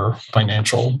half of your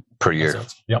financial per year.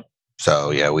 Assets. Yep. So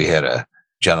yeah, we had a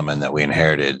gentleman that we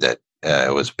inherited that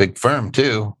was a big firm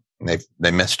too.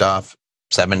 They missed off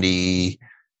 $70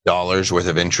 worth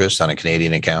of interest on a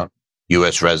Canadian account,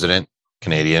 U.S. resident,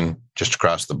 Canadian, just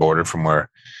across the border from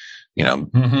where,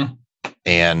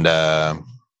 and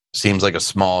seems like a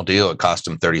small deal. It cost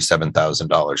him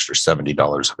 $37,000 for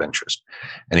 $70 of interest.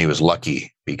 And he was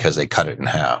lucky because they cut it in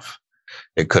half.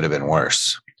 It could have been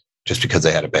worse just because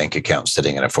they had a bank account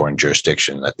sitting in a foreign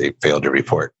jurisdiction that they failed to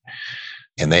report.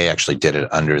 And they actually did it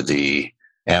under the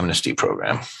amnesty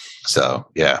program. So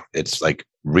yeah, it's like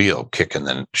real kick in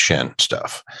the shin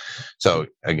stuff. So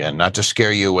again, not to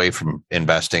scare you away from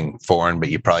investing foreign, but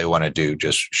you probably want to do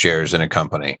just shares in a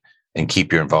company and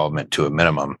keep your involvement to a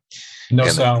minimum. No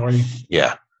salary.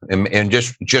 Yeah. And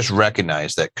just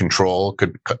recognize that control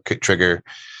could trigger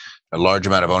a large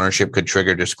amount of ownership, could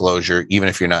trigger disclosure, even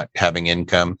if you're not having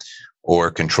income,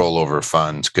 or control over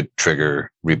funds could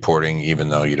trigger reporting, even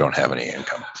though you don't have any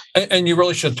income. And you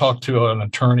really should talk to an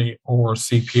attorney or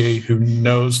CPA who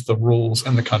knows the rules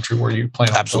in the country where you plan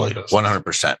on absolutely doing this.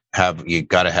 100%. You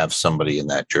got to have somebody in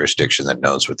that jurisdiction that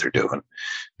knows what they're doing,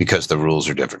 because the rules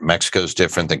are different. Mexico's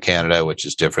different than Canada, which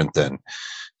is different than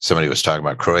somebody was talking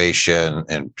about Croatia,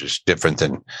 and just different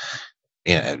than,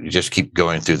 you just keep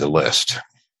going through the list.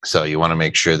 So you want to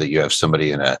make sure that you have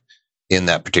somebody in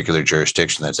that particular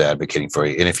jurisdiction that's advocating for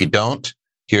you. And if you don't,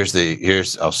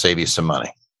 I'll save you some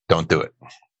money. Don't do it.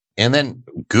 And then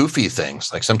goofy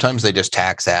things, like sometimes they just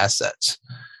tax assets.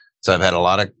 So I've had a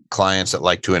lot of clients that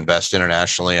like to invest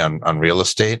internationally on real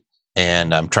estate.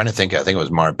 And I'm trying to think, I think it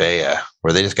was Marbella,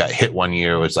 where they just got hit one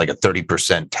year. It was like a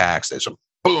 30% tax. They said,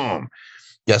 boom.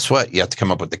 Guess what? You have to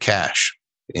come up with the cash.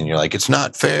 And you're like, it's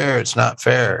not fair. It's not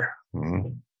fair. Mm-hmm.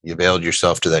 You availed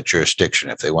yourself to that jurisdiction.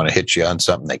 If they want to hit you on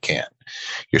something, they can.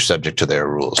 You're subject to their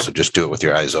rules. So just do it with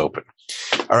your eyes open.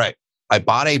 All right. I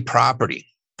bought a property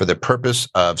for the purpose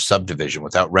of subdivision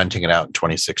without renting it out in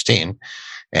 2016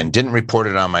 and didn't report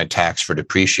it on my tax for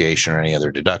depreciation or any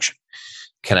other deduction.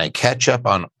 Can I catch up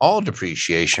on all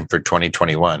depreciation for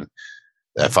 2021?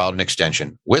 I filed an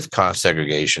extension with cost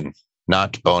segregation,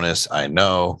 not bonus, I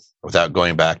know, without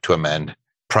going back to amend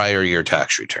prior year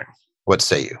tax return. What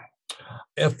say you?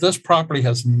 If this property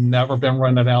has never been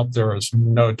rented out, there is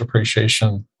no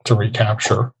depreciation to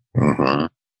recapture. Mm-hmm.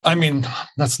 I mean,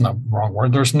 that's not the wrong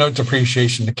word. There's no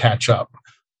depreciation to catch up.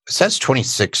 It says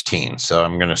 2016, so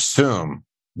I'm going to assume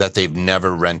that they've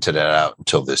never rented it out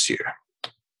until this year.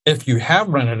 if you have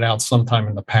rented out sometime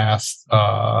in the past,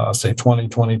 say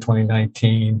 2020,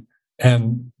 2019,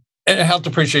 and how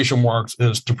depreciation works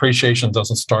is depreciation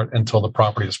doesn't start until the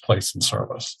property is placed in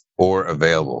service. Or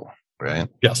available, right?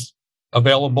 Yes.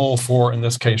 Available for, in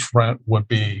this case, rent would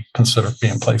be considered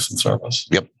being placed in service.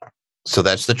 Yep. So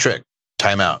that's the trick.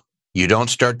 Time out. You don't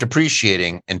start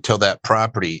depreciating until that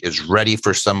property is ready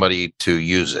for somebody to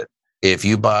use it. If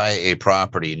you buy a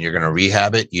property and you're going to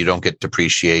rehab it, you don't get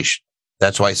depreciation.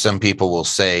 That's why some people will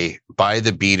say, buy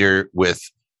the beater with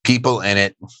people in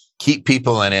it, keep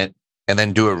people in it, and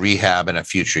then do a rehab in a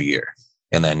future year.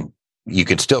 And then you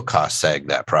could still cost seg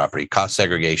that property. Cost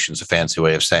segregation is a fancy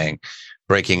way of saying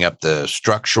breaking up the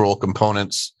structural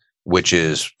components, which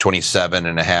is 27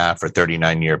 and a half or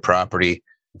 39-year property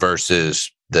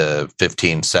versus the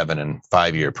 15, 7, and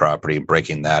 5-year property,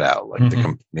 breaking that out, like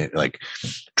like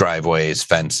driveways,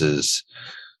 fences,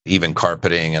 even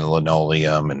carpeting and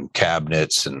linoleum and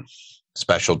cabinets and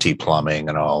specialty plumbing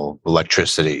and all electric,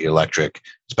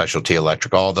 specialty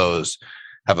electric, all those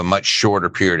have a much shorter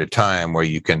period of time where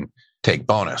you can take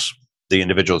bonus. The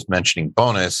individual's mentioning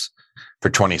bonus for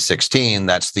 2016.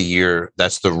 That's the year,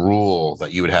 that's the rule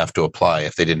that you would have to apply.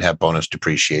 If they didn't have bonus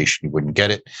depreciation, you wouldn't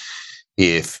get it.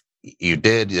 If you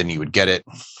did, then you would get it.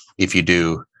 If you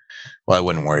do, well, I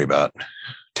wouldn't worry about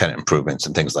tenant improvements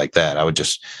and things like that. I would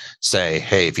just say,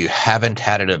 hey, if you haven't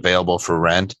had it available for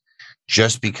rent,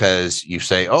 just because you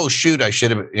say, oh, shoot, I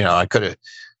should have, I could have,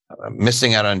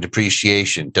 missing out on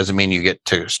depreciation doesn't mean you get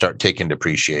to start taking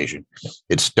depreciation.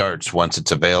 It starts once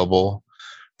it's available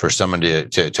for someone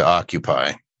to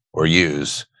occupy or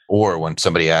use, or when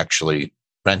somebody actually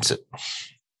rents it.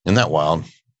 Isn't that wild?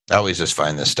 I always just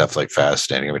find this stuff like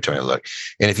fascinating every time I look.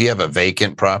 And if you have a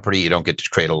vacant property, you don't get to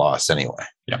create a loss anyway.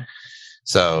 Yeah.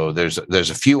 So there's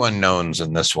a few unknowns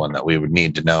in this one that we would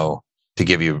need to know to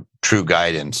give you true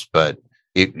guidance. But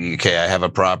okay, I have a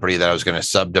property that I was going to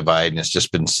subdivide and it's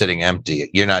just been sitting empty.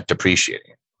 You're not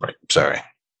depreciating. Right. Sorry.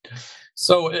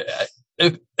 So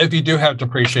if you do have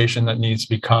depreciation that needs to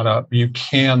be caught up, you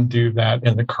can do that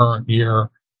in the current year,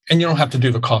 and you don't have to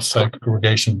do the cost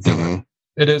segregation. Mm-hmm.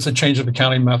 It is a change of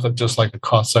accounting method, just like the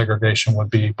cost segregation would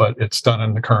be, but it's done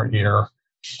in the current year.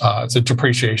 It's a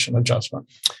depreciation adjustment.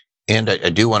 And I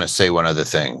do want to say one other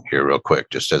thing here real quick,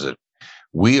 just as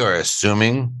we are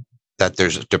assuming that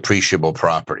there's a depreciable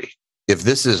property. If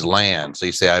this is land, so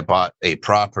you say I bought a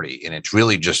property and it's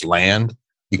really just land,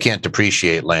 you can't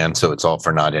depreciate land, so it's all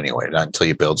for naught anyway. Not until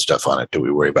you build stuff on it do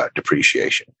we worry about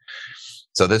depreciation.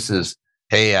 So this is,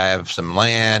 hey, I have some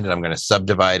land and I'm going to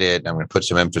subdivide it. And I'm going to put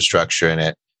some infrastructure in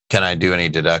it. Can I do any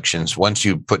deductions? Once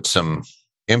you put some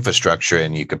infrastructure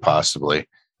in, you could possibly,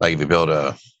 like if you build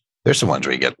there's some ones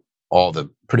where you get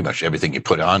pretty much everything you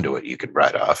put onto it, you could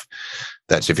write off.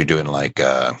 That's if you're doing like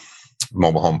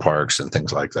mobile home parks and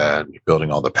things like that. You're building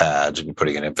all the pads and you're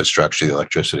putting in infrastructure, the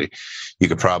electricity. You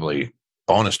could probably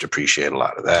bonus depreciate a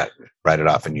lot of that, write it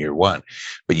off in year one.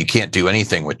 But you can't do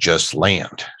anything with just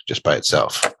land, just by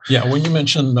itself. Yeah, when you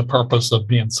mention the purpose of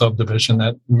being subdivision,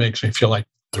 that makes me feel like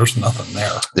there's nothing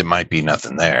there. There might be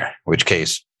nothing there, in which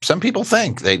case some people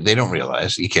think they don't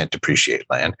realize you can't depreciate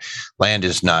land. Land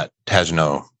has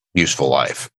no useful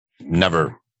life,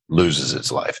 never loses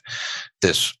its life.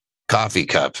 This coffee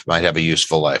cup might have a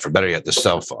useful life, or better yet, the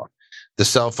cell phone. The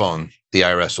cell phone, the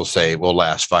IRS will say, will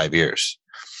last 5 years.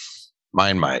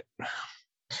 Mine might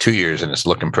 2 years and it's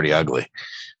looking pretty ugly,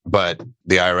 but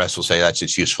the IRS will say that's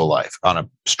its useful life. On a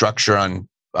structure on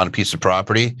a piece of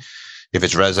property, if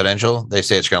it's residential, they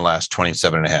say it's going to last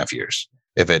 27 and a half years.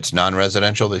 If it's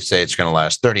non-residential, they say it's going to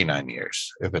last 39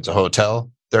 years. If it's a hotel,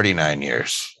 39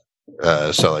 years.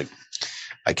 So like,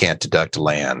 I can't deduct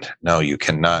land. No, you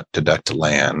cannot deduct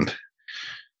land.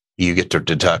 You get to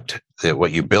deduct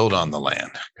what you build on the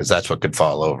land, because that's what could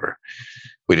fall over.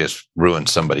 We just ruined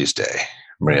somebody's day.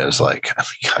 Maria's like, oh,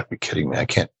 you gotta be kidding me. I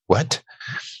can't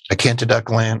deduct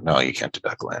land? No, you can't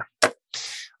deduct land. All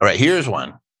right, here's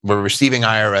one. We're receiving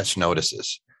IRS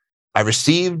notices. I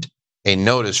received a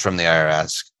notice from the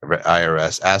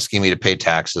IRS asking me to pay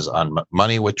taxes on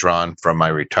money withdrawn from my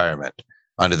retirement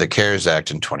under the CARES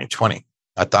Act in 2020.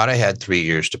 I thought I had 3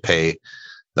 years to pay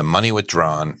the money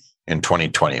withdrawn in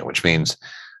 2020, which means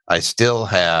I still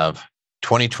have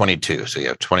 2022. So you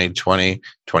have 2020,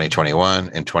 2021,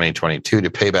 and 2022 to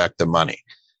pay back the money.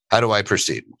 How do I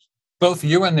proceed? Both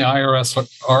you and the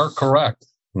IRS are correct.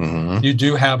 Mm-hmm. You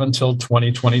do have until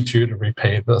 2022 to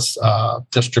repay this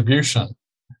distribution.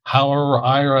 However,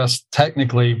 IRS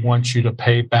technically wants you to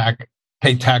pay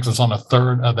taxes on a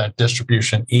third of that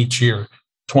distribution each year,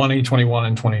 20, 21,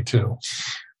 and 22.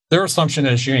 Their assumption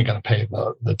is you ain't going to pay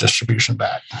the distribution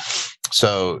back.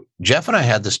 So Jeff and I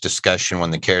had this discussion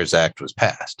when the CARES Act was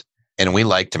passed, and we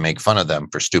like to make fun of them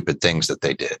for stupid things that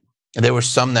they did. And there were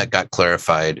some that got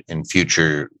clarified in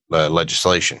future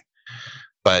legislation.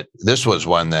 But this was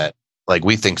one that, like,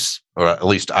 we think, or at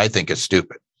least I think, is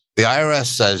stupid. The IRS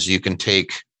says you can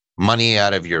take money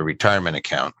out of your retirement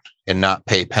account and not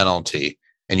pay penalty,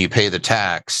 and you pay the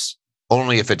tax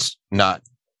only if it's not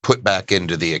put back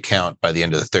into the account by the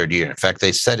end of the third year. In fact,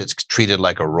 they said it's treated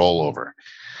like a rollover.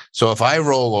 So if I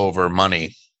roll over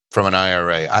money from an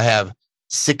IRA, I have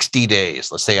 60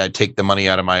 days. Let's say I take the money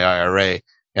out of my IRA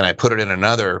and I put it in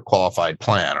another qualified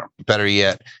plan, or better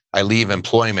yet, I leave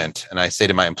employment and I say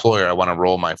to my employer, I want to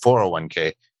roll my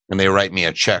 401k, and they write me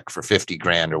a check for 50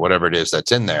 grand or whatever it is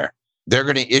that's in there. They're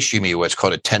going to issue me what's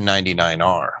called a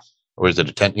 1099-R. Or is it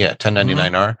a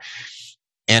 1099-R? Mm-hmm.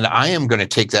 And I am going to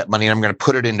take that money and I'm going to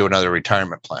put it into another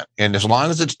retirement plan. And as long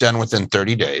as it's done within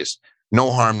 30 days, no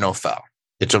harm, no foul.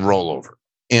 It's a rollover.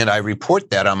 And I report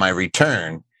that on my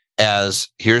return as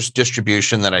here's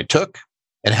distribution that I took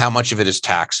and how much of it is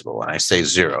taxable. And I say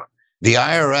 0. The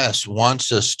IRS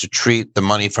wants us to treat the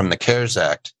money from the CARES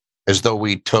Act as though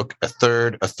we took a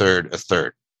third.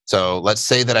 So let's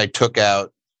say that I took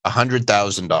out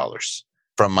 $100,000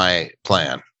 from my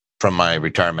plan, from my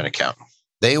retirement account.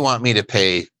 They want me to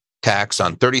pay tax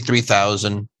on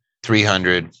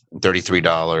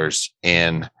 $33,333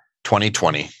 in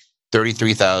 2020,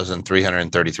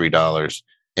 $33,333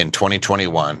 in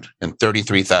 2021, and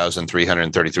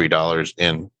 $33,333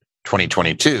 in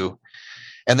 2022.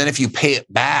 And then if you pay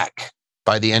it back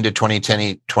by the end of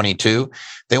 2022,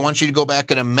 they want you to go back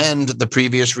and amend the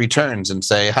previous returns and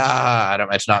say,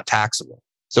 it's not taxable.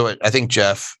 So I think,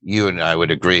 Jeff, you and I would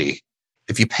agree.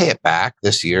 If you pay it back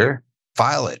this year,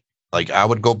 file it. Like, I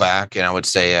would go back and I would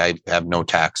say I have no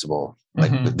taxable.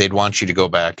 Like, they'd want you to go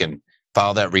back and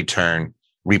file that return,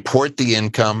 report the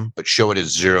income, but show it as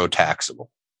 0 taxable.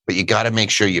 But you got to make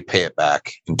sure you pay it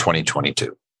back in 2022.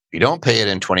 If you don't pay it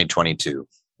in 2022,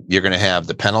 you're going to have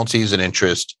the penalties and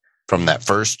interest from that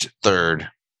first third,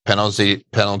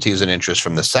 penalties and interest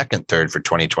from the second third for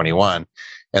 2021.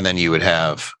 And then you would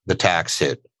have the tax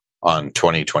hit on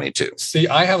 2022. See,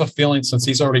 I have a feeling since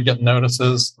he's already getting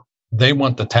notices, they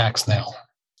want the tax now.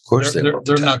 Of course, they're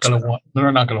not going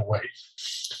to wait.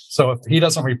 So if he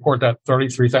doesn't report that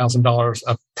 $33,000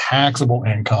 of taxable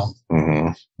income,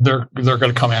 they're going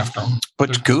to come after him. But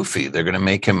it's goofy. They're going to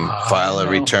make him file a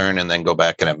return and then go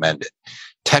back and amend it.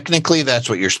 Technically, that's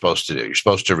what you're supposed to do. You're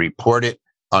supposed to report it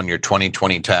on your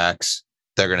 2020 tax.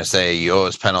 They're going to say you owe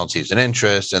us penalties and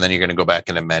interest, and then you're going to go back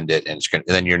and amend it, and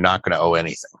then you're not going to owe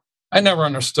anything. I never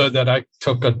understood that. I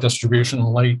took a distribution in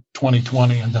late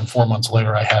 2020, and then 4 months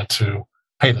later, I had to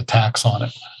pay the tax on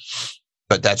it.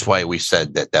 But that's why we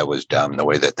said that was dumb, the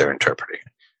way that they're interpreting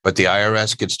it. But the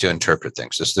IRS gets to interpret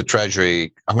things. It's the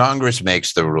Treasury. Congress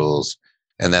makes the rules,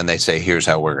 and then they say, here's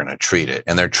how we're going to treat it.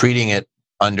 And they're treating it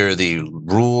under the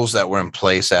rules that were in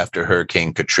place after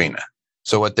Hurricane Katrina.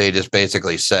 So what they just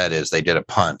basically said is they did a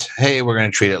punt. Hey, we're going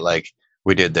to treat it like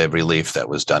we did the relief that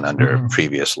was done under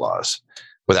previous laws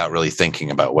without really thinking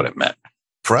about what it meant.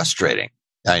 Frustrating,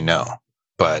 I know.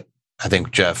 But I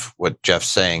think, Jeff, what Jeff's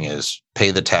saying is pay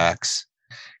the tax,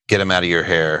 get them out of your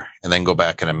hair, and then go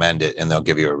back and amend it, and they'll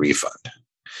give you a refund.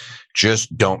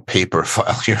 Just don't paper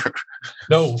file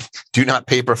do not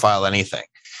paper file anything.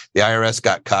 The IRS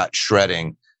got caught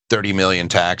shredding 30 million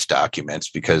tax documents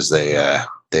because the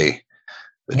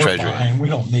Treasury. Fine. We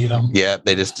don't need them. Yeah,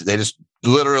 they just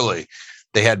literally,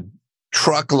 they had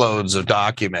truckloads of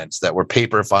documents that were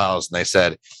paper files, and they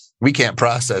said, we can't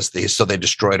process these, so they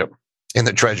destroyed them. And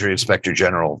the Treasury Inspector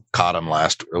General caught them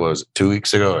last 2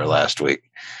 weeks ago or last week.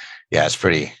 Yeah, it's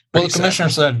pretty well, the commissioner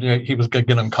said he was going to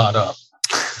get them caught up.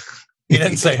 He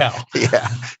didn't say how. Yeah,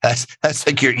 that's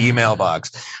like your email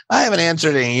box. I haven't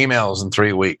answered any emails in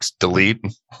 3 weeks. Delete.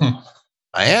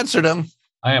 I answered them.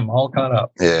 I am all caught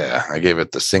up. Yeah, I gave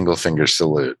it the single finger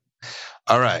salute.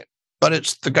 All right. But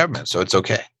it's the government, so it's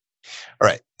okay. All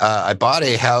right. I bought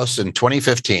a house in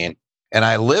 2015, and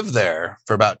I lived there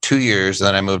for about 2 years, and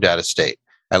then I moved out of state.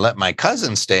 I let my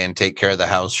cousin stay and take care of the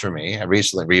house for me. I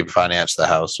recently refinanced the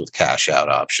house with cash out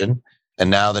option, and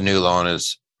now the new loan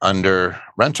is under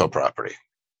rental property.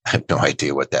 I have no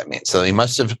idea what that means. So he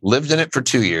must have lived in it for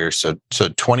 2 years. So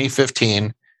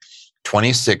 2015,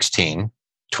 2016,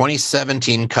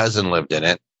 2017, cousin lived in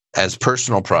it as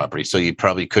personal property. So you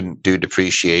probably couldn't do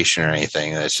depreciation or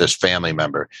anything. It's just family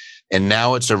member. And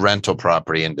now it's a rental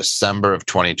property in December of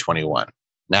 2021.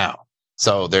 Now,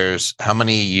 so there's how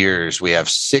many years? We have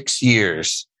 6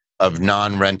 years of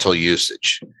non-rental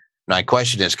usage. My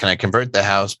question is, can I convert the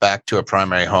house back to a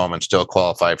primary home and still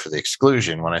qualify for the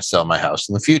exclusion when I sell my house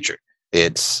in the future?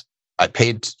 I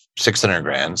paid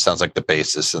 $600,000. Sounds like the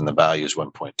basis and the value is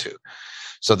 1.2.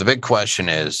 So the big question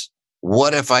is,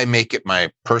 what if I make it my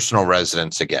personal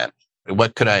residence again?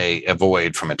 What could I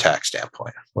avoid from a tax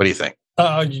standpoint? What do you think?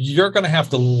 You're going to have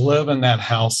to live in that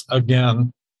house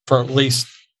again for at least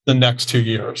the next 2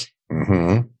 years.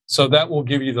 Mm-hmm. So that will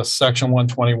give you the Section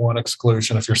 121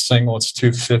 exclusion. If you're single, it's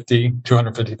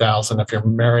 $250,000. If you're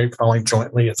married, filing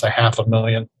jointly, it's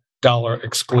 $500,000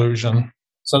 exclusion.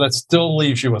 So that still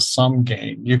leaves you with some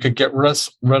gain. You could get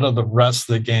rid of the rest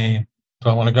of the gain. So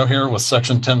I want to go here with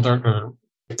Section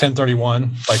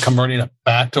 1031 by converting it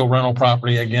back to a rental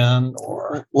property again,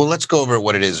 or well, let's go over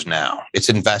what it is now. It's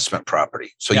investment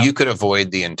property, so you could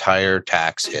avoid the entire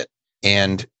tax hit,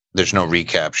 and there's no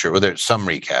recapture. Well, there's some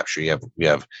recapture. You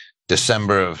have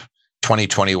December of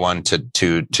 2021 to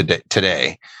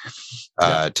today,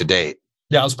 to date.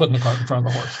 Yeah, I was putting the cart in front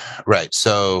of the horse. Right.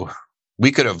 So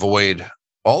we could avoid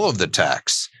all of the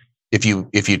tax if you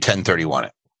 1031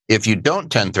 it. If you don't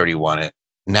 1031 it,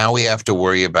 now we have to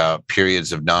worry about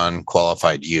periods of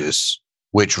non-qualified use,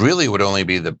 which really would only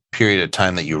be the period of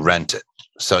time that you rent it.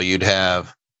 So you'd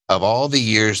have, of all the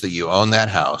years that you own that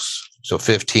house, so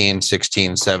 15,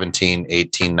 16, 17,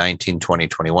 18, 19, 20,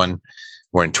 21,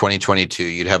 we're in 2022,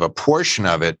 you'd have a portion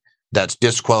of it that's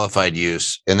disqualified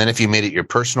use. And then if you made it your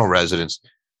personal residence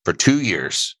for 2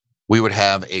 years, we would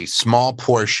have a small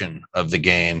portion of the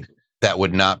gain that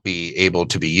would not be able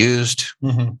to be used.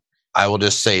 Mm-hmm. I will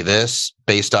just say this,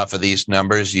 based off of these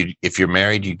numbers, if you're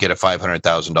married, you get a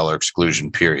 $500,000 exclusion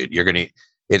period.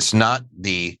 It's not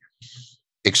the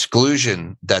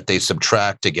exclusion that they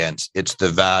subtract against. It's the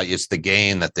value, it's the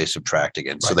gain that they subtract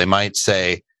against. Right. So they might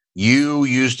say you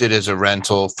used it as a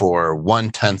rental for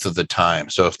 1/10 of the time.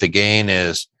 So if the gain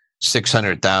is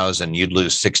 $600,000, you'd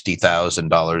lose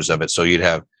 $60,000 of it. So you'd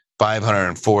have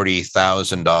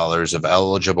 $540,000 of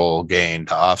eligible gain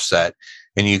to offset,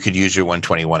 and you could use your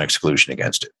 121 exclusion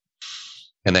against it.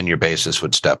 And then your basis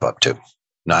would step up too,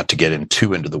 not to get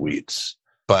too into the weeds,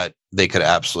 but they could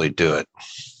absolutely do it.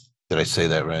 Did I say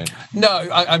that right? No,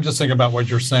 I'm just thinking about what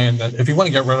you're saying, that if you want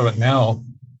to get rid of it now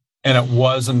and it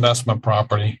was investment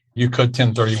property, you could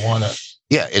 1031 it.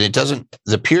 Yeah, and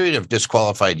the period of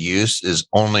disqualified use is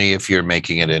only if you're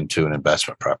making it into an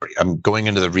investment property. I'm going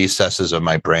into the recesses of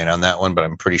my brain on that one, but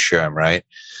I'm pretty sure I'm right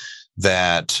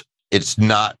that it's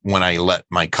not when I let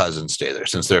my cousin stay there.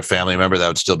 Since they're a family member, that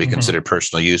would still be considered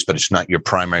personal use, but it's not your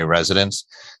primary residence.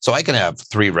 So I can have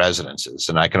 3 residences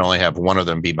and I can only have one of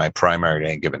them be my primary at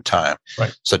any given time.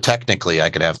 Right. So technically I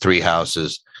could have 3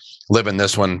 houses, live in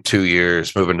this one 2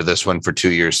 years, move into this one for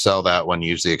 2 years, sell that one,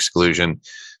 use the exclusion,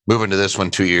 move into this one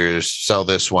 2 years, sell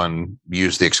this one,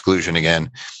 use the exclusion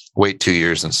again, wait 2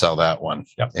 years and sell that one.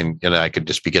 Yep. And I could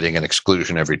just be getting an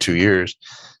exclusion every 2 years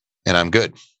and I'm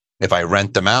good. If I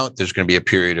rent them out, there's going to be a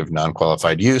period of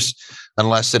non-qualified use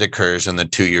unless it occurs in the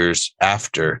 2 years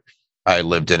after I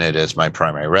lived in it as my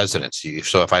primary residence.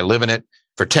 So if I live in it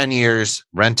for 10 years,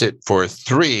 rent it for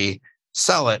 3,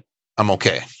 sell it, I'm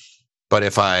okay. But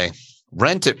if I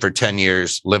rent it for 10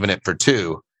 years, live in it for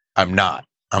 2, I'm not.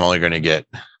 I'm only going to get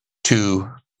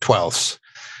 2/12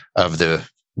 of the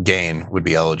gain would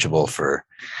be eligible for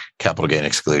capital gain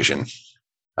exclusion.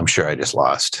 I'm sure I just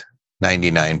lost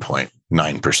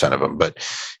 99.9% of them, but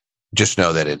just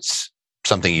know that it's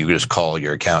something you just call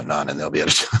your accountant on and they'll be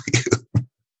able to tell you.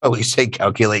 Oh, we say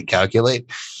calculate,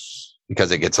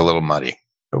 because it gets a little muddy,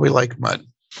 but we like mud.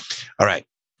 All right,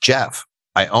 Jeff,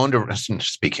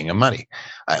 speaking of money,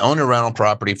 I owned a rental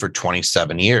property for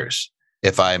 27 years.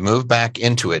 If I move back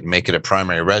into it and make it a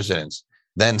primary residence,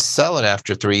 then sell it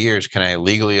after 3 years, can I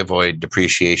legally avoid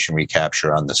depreciation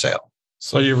recapture on the sale?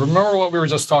 So you remember what we were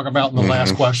just talking about in the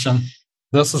last question?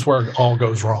 This is where it all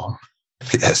goes wrong.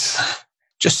 Yes.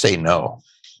 Just say no.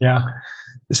 Yeah.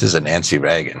 This is a Nancy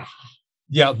Reagan.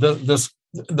 Yeah. The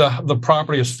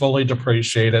property is fully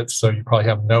depreciated, so you probably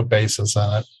have no basis in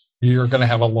it. You're going to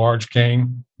have a large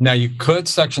gain. Now you could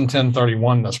Section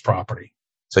 1031 this property.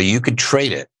 So you could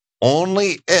trade it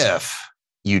only if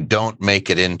you don't make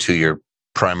it into your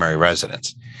primary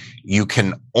residence. You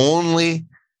can only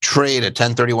trade a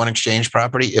 1031 exchange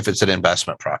property if it's an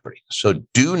investment property. So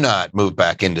do not move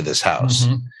back into this house.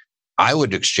 Mm-hmm. I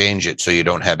would exchange it so you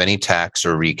don't have any tax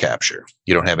or recapture.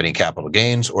 You don't have any capital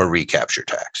gains or recapture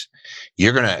tax.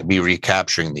 You're going to be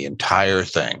recapturing the entire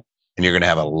thing. And you're going to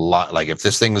have a lot, like if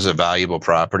this thing is a valuable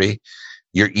property,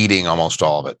 you're eating almost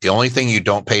all of it. The only thing you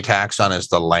don't pay tax on is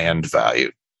the land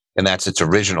value. And that's its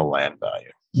original land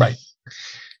value. Right.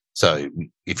 So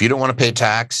if you don't want to pay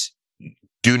tax,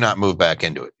 do not move back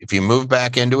into it. If you move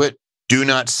back into it, do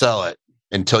not sell it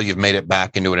until you've made it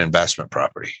back into an investment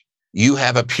property. You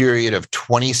have a period of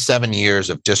 27 years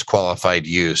of disqualified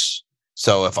use.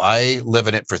 So if I live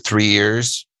in it for 3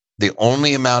 years, the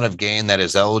only amount of gain that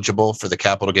is eligible for the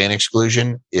capital gain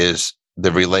exclusion is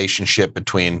the relationship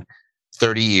between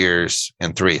 30 years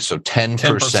and 3. So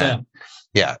 10%.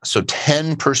 Yeah. So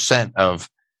 10% of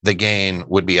the gain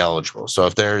would be eligible. So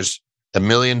if there's $1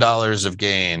 million of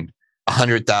gain,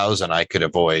 100,000 I could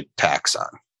avoid tax on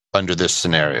under this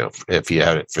scenario if you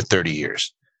had it for 30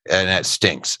 years. And that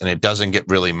stinks. And it doesn't get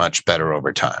really much better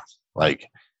over time. Like,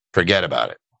 forget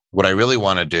about it. What I really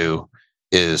want to do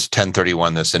is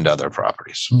 1031 this into other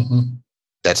properties. Mm-hmm.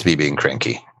 That's me being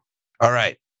cranky. All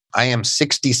right. I am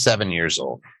 67 years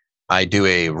old. I do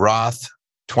a Roth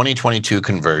 2022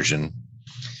 conversion.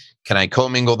 Can I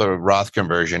commingle the Roth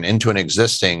conversion into an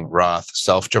existing Roth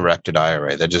self-directed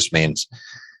IRA? That just means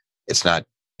it's not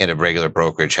in a regular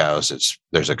brokerage house.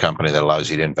 There's a company that allows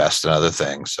you to invest in other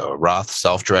things. So Roth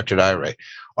self-directed IRA.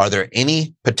 Are there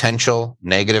any potential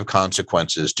negative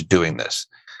consequences to doing this?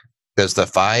 Does the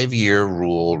 5-year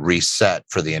rule reset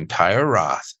for the entire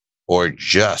Roth or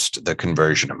just the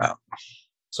conversion amount?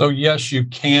 So yes, you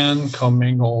can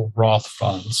commingle Roth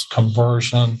funds,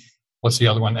 conversion. What's the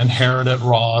other one? Inherited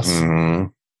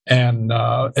Roths and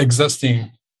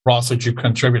existing Roths that you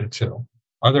contributed to.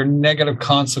 Are there negative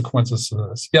consequences to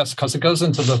this? Yes, because it goes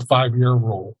into the 5-year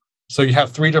rule. So you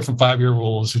have 3 different 5-year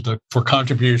rules for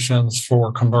contributions,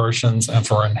 for conversions, and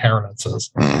for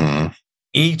inheritances. Mm-hmm.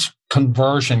 Each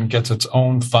conversion gets its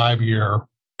own 5-year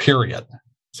period.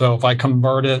 So if I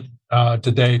convert it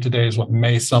today is what,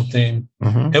 May something,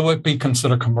 it would be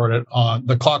considered converted on,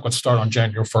 the clock would start on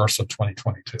January 1st of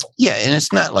 2022. Yeah. And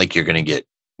it's not like you're going to get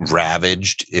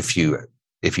ravaged if you,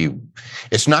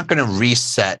 it's not going to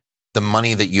reset the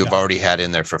money that you've already had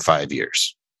in there for 5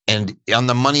 years. And on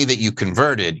the money that you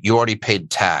converted, you already paid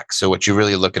tax. So what you're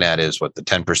really looking at is what, the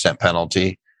 10%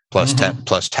 penalty plus 10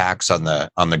 plus tax on the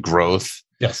growth.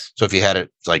 Yes. So if you had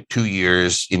it like 2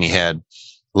 years and you had a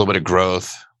little bit of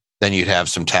growth, then you'd have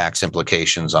some tax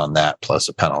implications on that plus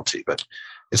a penalty. But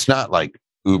it's not like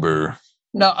Uber.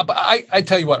 No, but I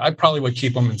tell you what, I probably would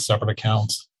keep them in separate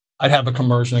accounts. I'd have a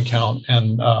conversion account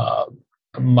and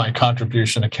my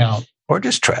contribution account. Or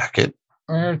just track it.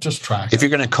 If you're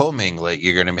going to commingle it,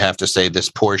 you're going to have to say this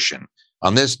portion.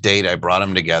 On this date, I brought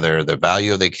them together. The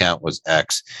value of the account was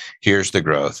X. Here's the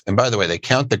growth. And by the way, they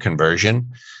count the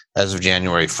conversion as of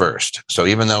January 1st. So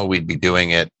even though we'd be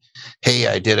doing it, hey,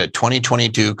 I did a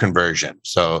 2022 conversion.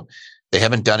 So they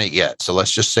haven't done it yet. So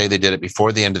let's just say they did it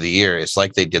before the end of the year. It's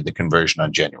like they did the conversion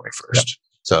on January 1st. Yep.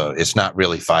 So it's not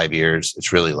really 5 years.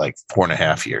 It's really like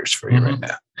 4.5 years for you right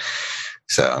now.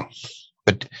 So,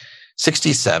 but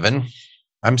 67,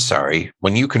 I'm sorry,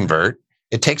 when you convert,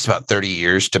 it takes about 30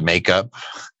 years to make up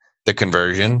the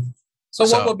conversion. So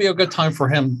what would be a good time for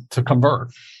him to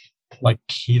convert? Like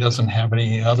he doesn't have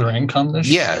any other income this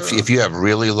year? Yeah, if you have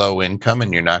really low income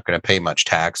and you're not going to pay much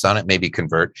tax on it, maybe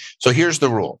convert. So here's the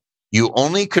rule. You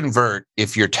only convert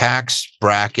if your tax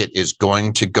bracket is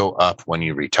going to go up when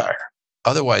you retire.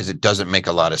 Otherwise, it doesn't make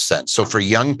a lot of sense. So for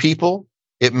young people,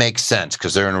 it makes sense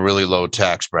because they're in a really low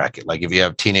tax bracket. Like if you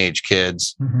have teenage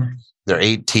kids, they're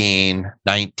 18,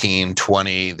 19,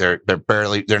 20, they're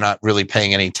not really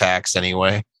paying any tax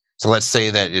anyway. So let's say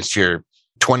that it's your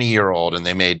 20-year-old and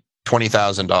they made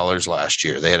 $20,000 last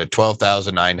year. They had a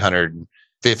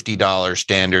 $12,950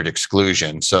 standard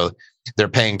exclusion. So they're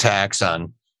paying tax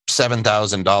on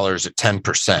 $7,000 at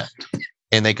 10%.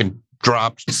 And they can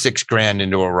drop $6,000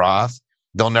 into a Roth.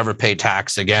 They'll never pay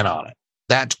tax again on it.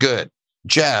 That's good.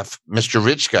 Jeff, Mr.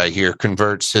 Rich Guy here,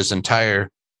 converts his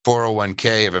entire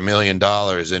 401k of $1 million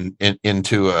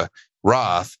into a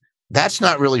Roth. That's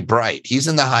not really bright. He's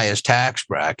in the highest tax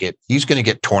bracket. He's going to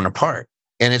get torn apart.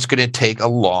 And it's going to take a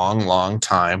long, long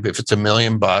time. If it's $1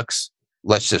 million, I'm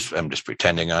just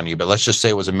pretending on you, but let's just say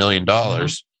it was $1 million.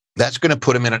 That's going to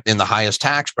put him in the highest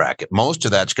tax bracket. Most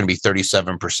of that's going to be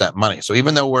 37% money. So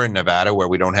even though we're in Nevada where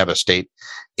we don't have a state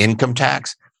income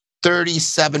tax,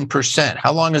 37%.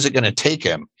 How long is it going to take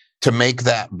him to make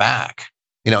that back?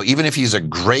 You know, even if he's a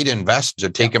great investor,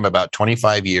 it'd take him about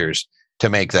 25 years to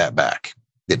make that back.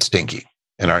 It's stinky.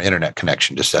 And our internet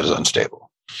connection just said it's unstable.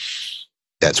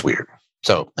 That's weird.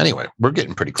 So anyway, we're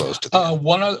getting pretty close to that.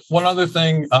 One other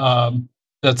thing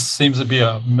that seems to be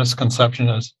a misconception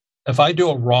is if I do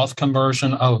a Roth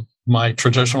conversion of my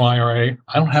traditional IRA,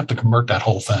 I don't have to convert that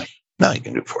whole thing. No, you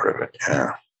can do part of it.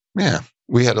 Yeah. Yeah.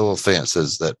 We had a little thing that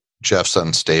says that Jeff's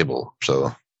unstable.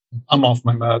 So I'm off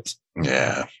my meds.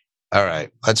 Yeah. All right.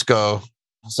 Let's go.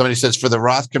 Somebody says for the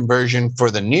Roth conversion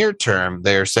for the near term,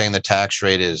 they're saying the tax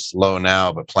rate is low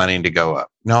now, but planning to go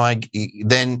up. No,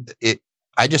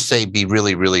 I just say be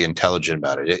really, really intelligent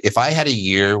about it. If I had a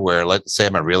year where, let's say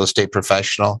I'm a real estate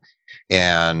professional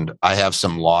and I have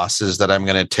some losses that I'm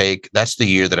going to take, that's the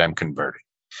year that I'm converting.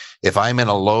 If I'm in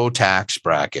a low tax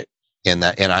bracket and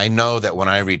I know that when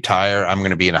I retire, I'm going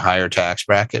to be in a higher tax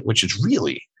bracket, which is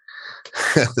really,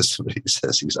 somebody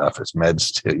says he's off his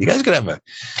meds too. You guys could have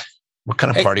what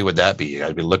kind of party would that be? You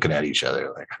guys be looking at each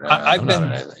other like, I'm not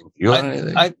on anything. You on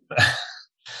anything?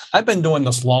 I've been doing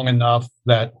this long enough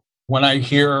that when I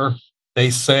hear they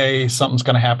say something's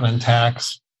going to happen in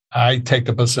tax, I take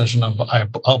the position of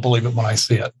I'll believe it when I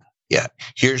see it. Yeah.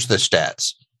 Here's the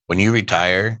stats. When you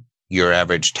retire, your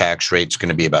average tax rate is going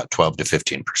to be about 12 to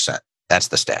 15%. That's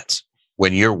the stats.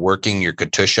 When you're working your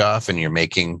katush off and you're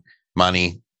making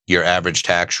money, your average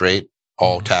tax rate,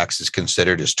 all taxes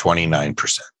considered, is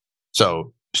 29%.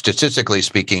 So statistically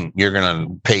speaking, you're going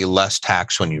to pay less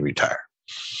tax when you retire.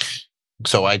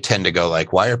 So I tend to go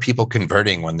like, why are people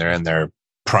converting when they're in their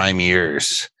prime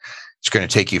years? It's going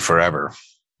to take you forever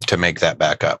to make that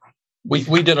back up.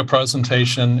 We did a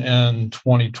presentation in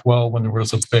 2012 when there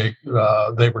was a big,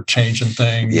 they were changing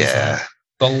things. Yeah.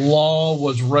 The law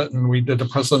was written. We did a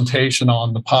presentation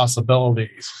on the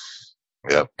possibilities.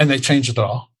 Yep. And they changed it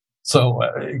all. So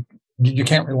you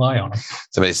can't rely on them.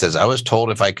 Somebody says, I was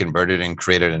told if I converted and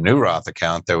created a new Roth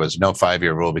account, there was no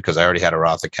 5-year rule because I already had a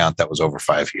Roth account that was over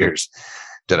 5 years.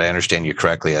 Did I understand you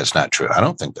correctly? That's not true. I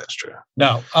don't think that's true.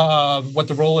 No. What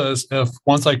the rule is, if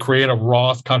once I create a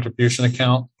Roth contribution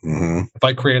account, if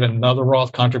I create another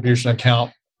Roth contribution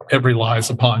account, it relies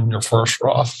upon your first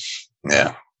Roth.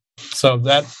 Yeah. So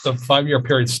that the 5-year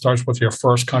period starts with your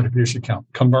first contribution account.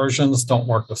 Conversions don't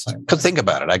work the same. Because think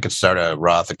about it. I could start a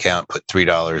Roth account, put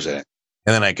 $3 in it,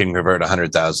 and then I can convert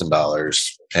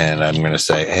 $100,000. And I'm going to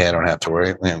say, hey, I don't have to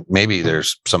worry. Maybe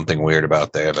there's something weird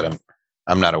about there, but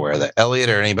I'm not aware of that. Elliot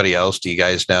or anybody else, do you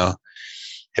guys know?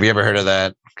 Have you ever heard of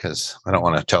that? Because I don't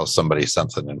want to tell somebody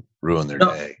something and ruin their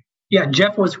day. Yeah,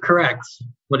 Jeff was correct,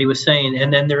 what he was saying.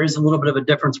 And then there is a little bit of a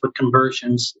difference with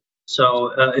conversions.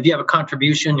 So if you have a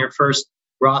contribution, your first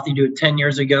Roth, you do it 10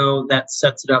 years ago, that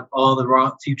sets it up, all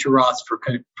the future Roths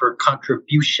for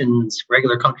contributions,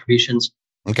 regular contributions.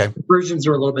 Okay. Conversions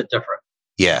are a little bit different.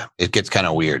 Yeah, it gets kind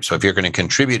of weird. So if you're going to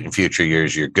contribute in future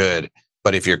years, you're good.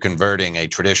 But if you're converting a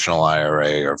traditional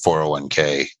IRA or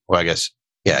 401k, well, I guess,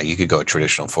 yeah, you could go a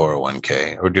traditional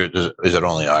 401k, or is it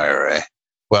only IRA?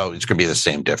 Well, it's going to be the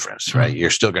same difference, right?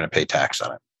 You're still going to pay tax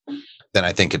on it. Then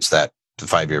I think it's the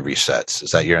 5-year resets.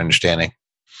 Is that your understanding?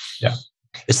 Yeah.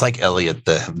 It's like Elliot,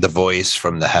 the voice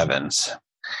from the heavens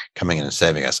coming in and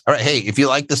saving us. All right. Hey, if you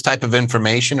like this type of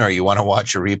information or you want to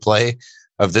watch a replay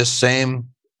of this same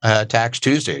Tax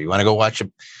Tuesday, you want to go watch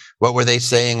what were they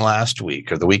saying last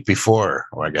week or the week before,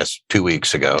 or I guess 2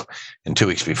 weeks ago and 2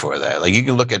 weeks before that. Like you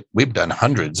can look at, we've done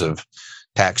hundreds of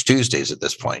Tax Tuesdays at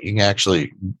this point. You can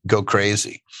actually go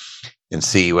crazy and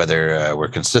see whether we're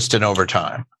consistent over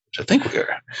time, which I think we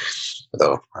are,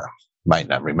 though might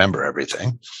not remember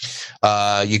everything.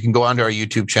 You can go onto our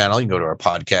YouTube channel. You can go to our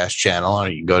podcast channel, or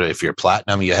you can go to, if you're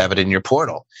platinum, you have it in your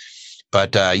portal.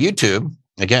 But YouTube,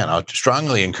 again, I'll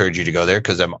strongly encourage you to go there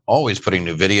because I'm always putting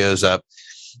new videos up.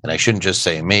 And I shouldn't just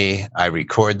say me. I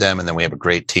record them, and then we have a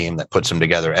great team that puts them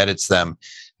together, edits them,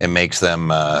 and makes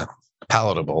them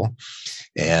palatable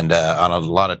and on a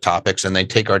lot of topics. And they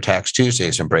take our Tax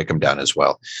Tuesdays and break them down as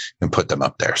well and put them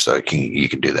up there. So you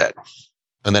can do that.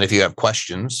 And then if you have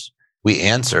questions, we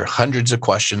answer hundreds of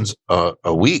questions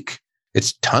a week.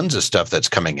 It's tons of stuff that's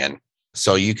coming in.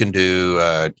 So you can do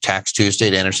Tax Tuesday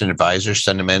at Anderson Advisors,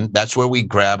 send them in. That's where we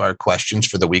grab our questions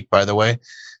for the week, by the way.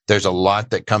 There's a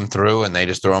lot that come through and they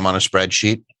just throw them on a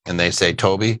spreadsheet and they say,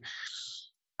 Toby,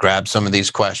 grab some of these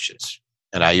questions.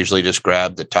 And I usually just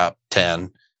grab the top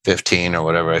 10, 15 or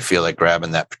whatever I feel like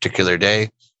grabbing that particular day,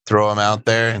 throw them out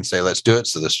there and say, let's do it.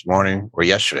 So this morning or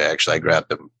yesterday, actually, I grabbed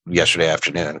them yesterday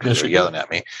afternoon because they were yelling at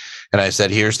me. And I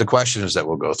said, here's the questions that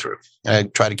we'll go through. And I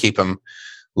try to keep them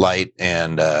light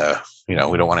and, we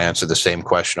don't want to answer the same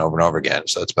question over and over again.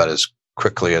 So it's about as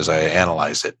quickly as I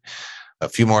analyze it. A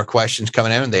few more questions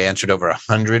coming in. They answered over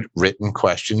 100 written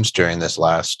questions during this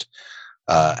last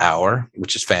hour,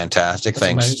 which is fantastic. That's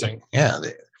Thanks. amazing. Yeah.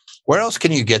 Where else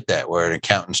can you get that? Where an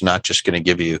accountant's not just going to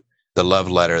give you the love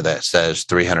letter that says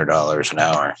 $300 an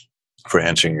hour for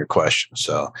answering your questions.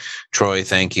 So Troy,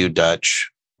 thank you. Dutch,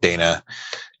 Dana,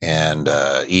 and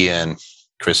Ian,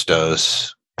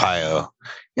 Christos, Pio,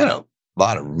 a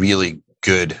lot of really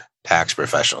good tax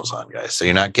professionals on, guys. So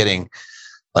you're not getting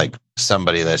like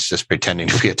somebody that's just pretending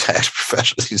to be a tax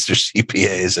professional. These are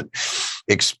CPAs and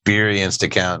experienced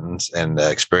accountants and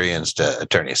experienced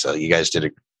attorneys. So you guys did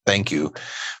a thank you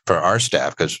for our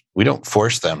staff, because we don't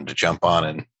force them to jump on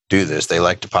and do this. They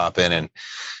like to pop in, and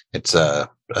it's I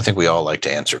think we all like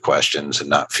to answer questions and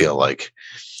not feel like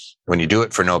when you do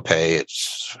it for no pay,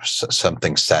 it's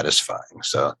something satisfying.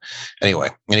 So anyway,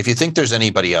 and if you think there's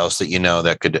anybody else that you know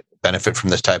that could benefit from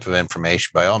this type of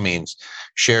information, by all means,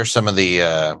 share some of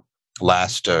the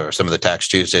some of the Tax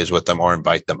Tuesdays with them, or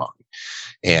invite them on.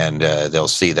 And they'll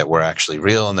see that we're actually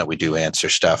real and that we do answer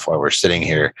stuff while we're sitting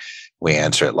here. We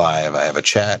answer it live. I have a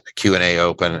chat, a Q&A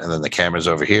open, and then the camera's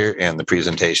over here and the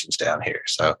presentation's down here.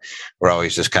 So we're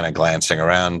always just kind of glancing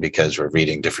around because we're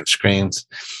reading different screens,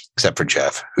 except for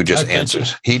Jeff, who just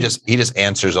answers. He just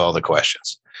answers all the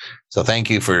questions. So thank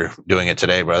you for doing it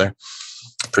today, brother.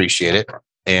 Appreciate it.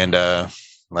 And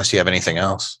unless you have anything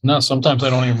else. No, sometimes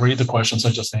I don't even read the questions. I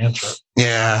just answer it.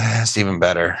 Yeah, that's even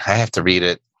better. I have to read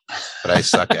it, but I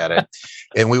suck at it.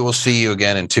 And we will see you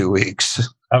again in 2 weeks.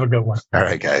 Have a good one. All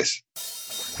right, guys.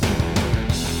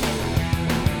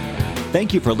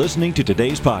 Thank you for listening to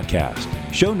today's podcast.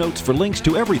 Show notes for links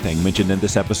to everything mentioned in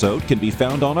this episode can be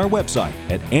found on our website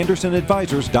at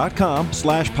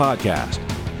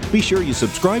andersonadvisors.com/podcast. Be sure you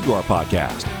subscribe to our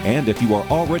podcast. And if you are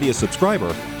already a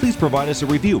subscriber, please provide us a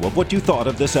review of what you thought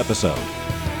of this episode.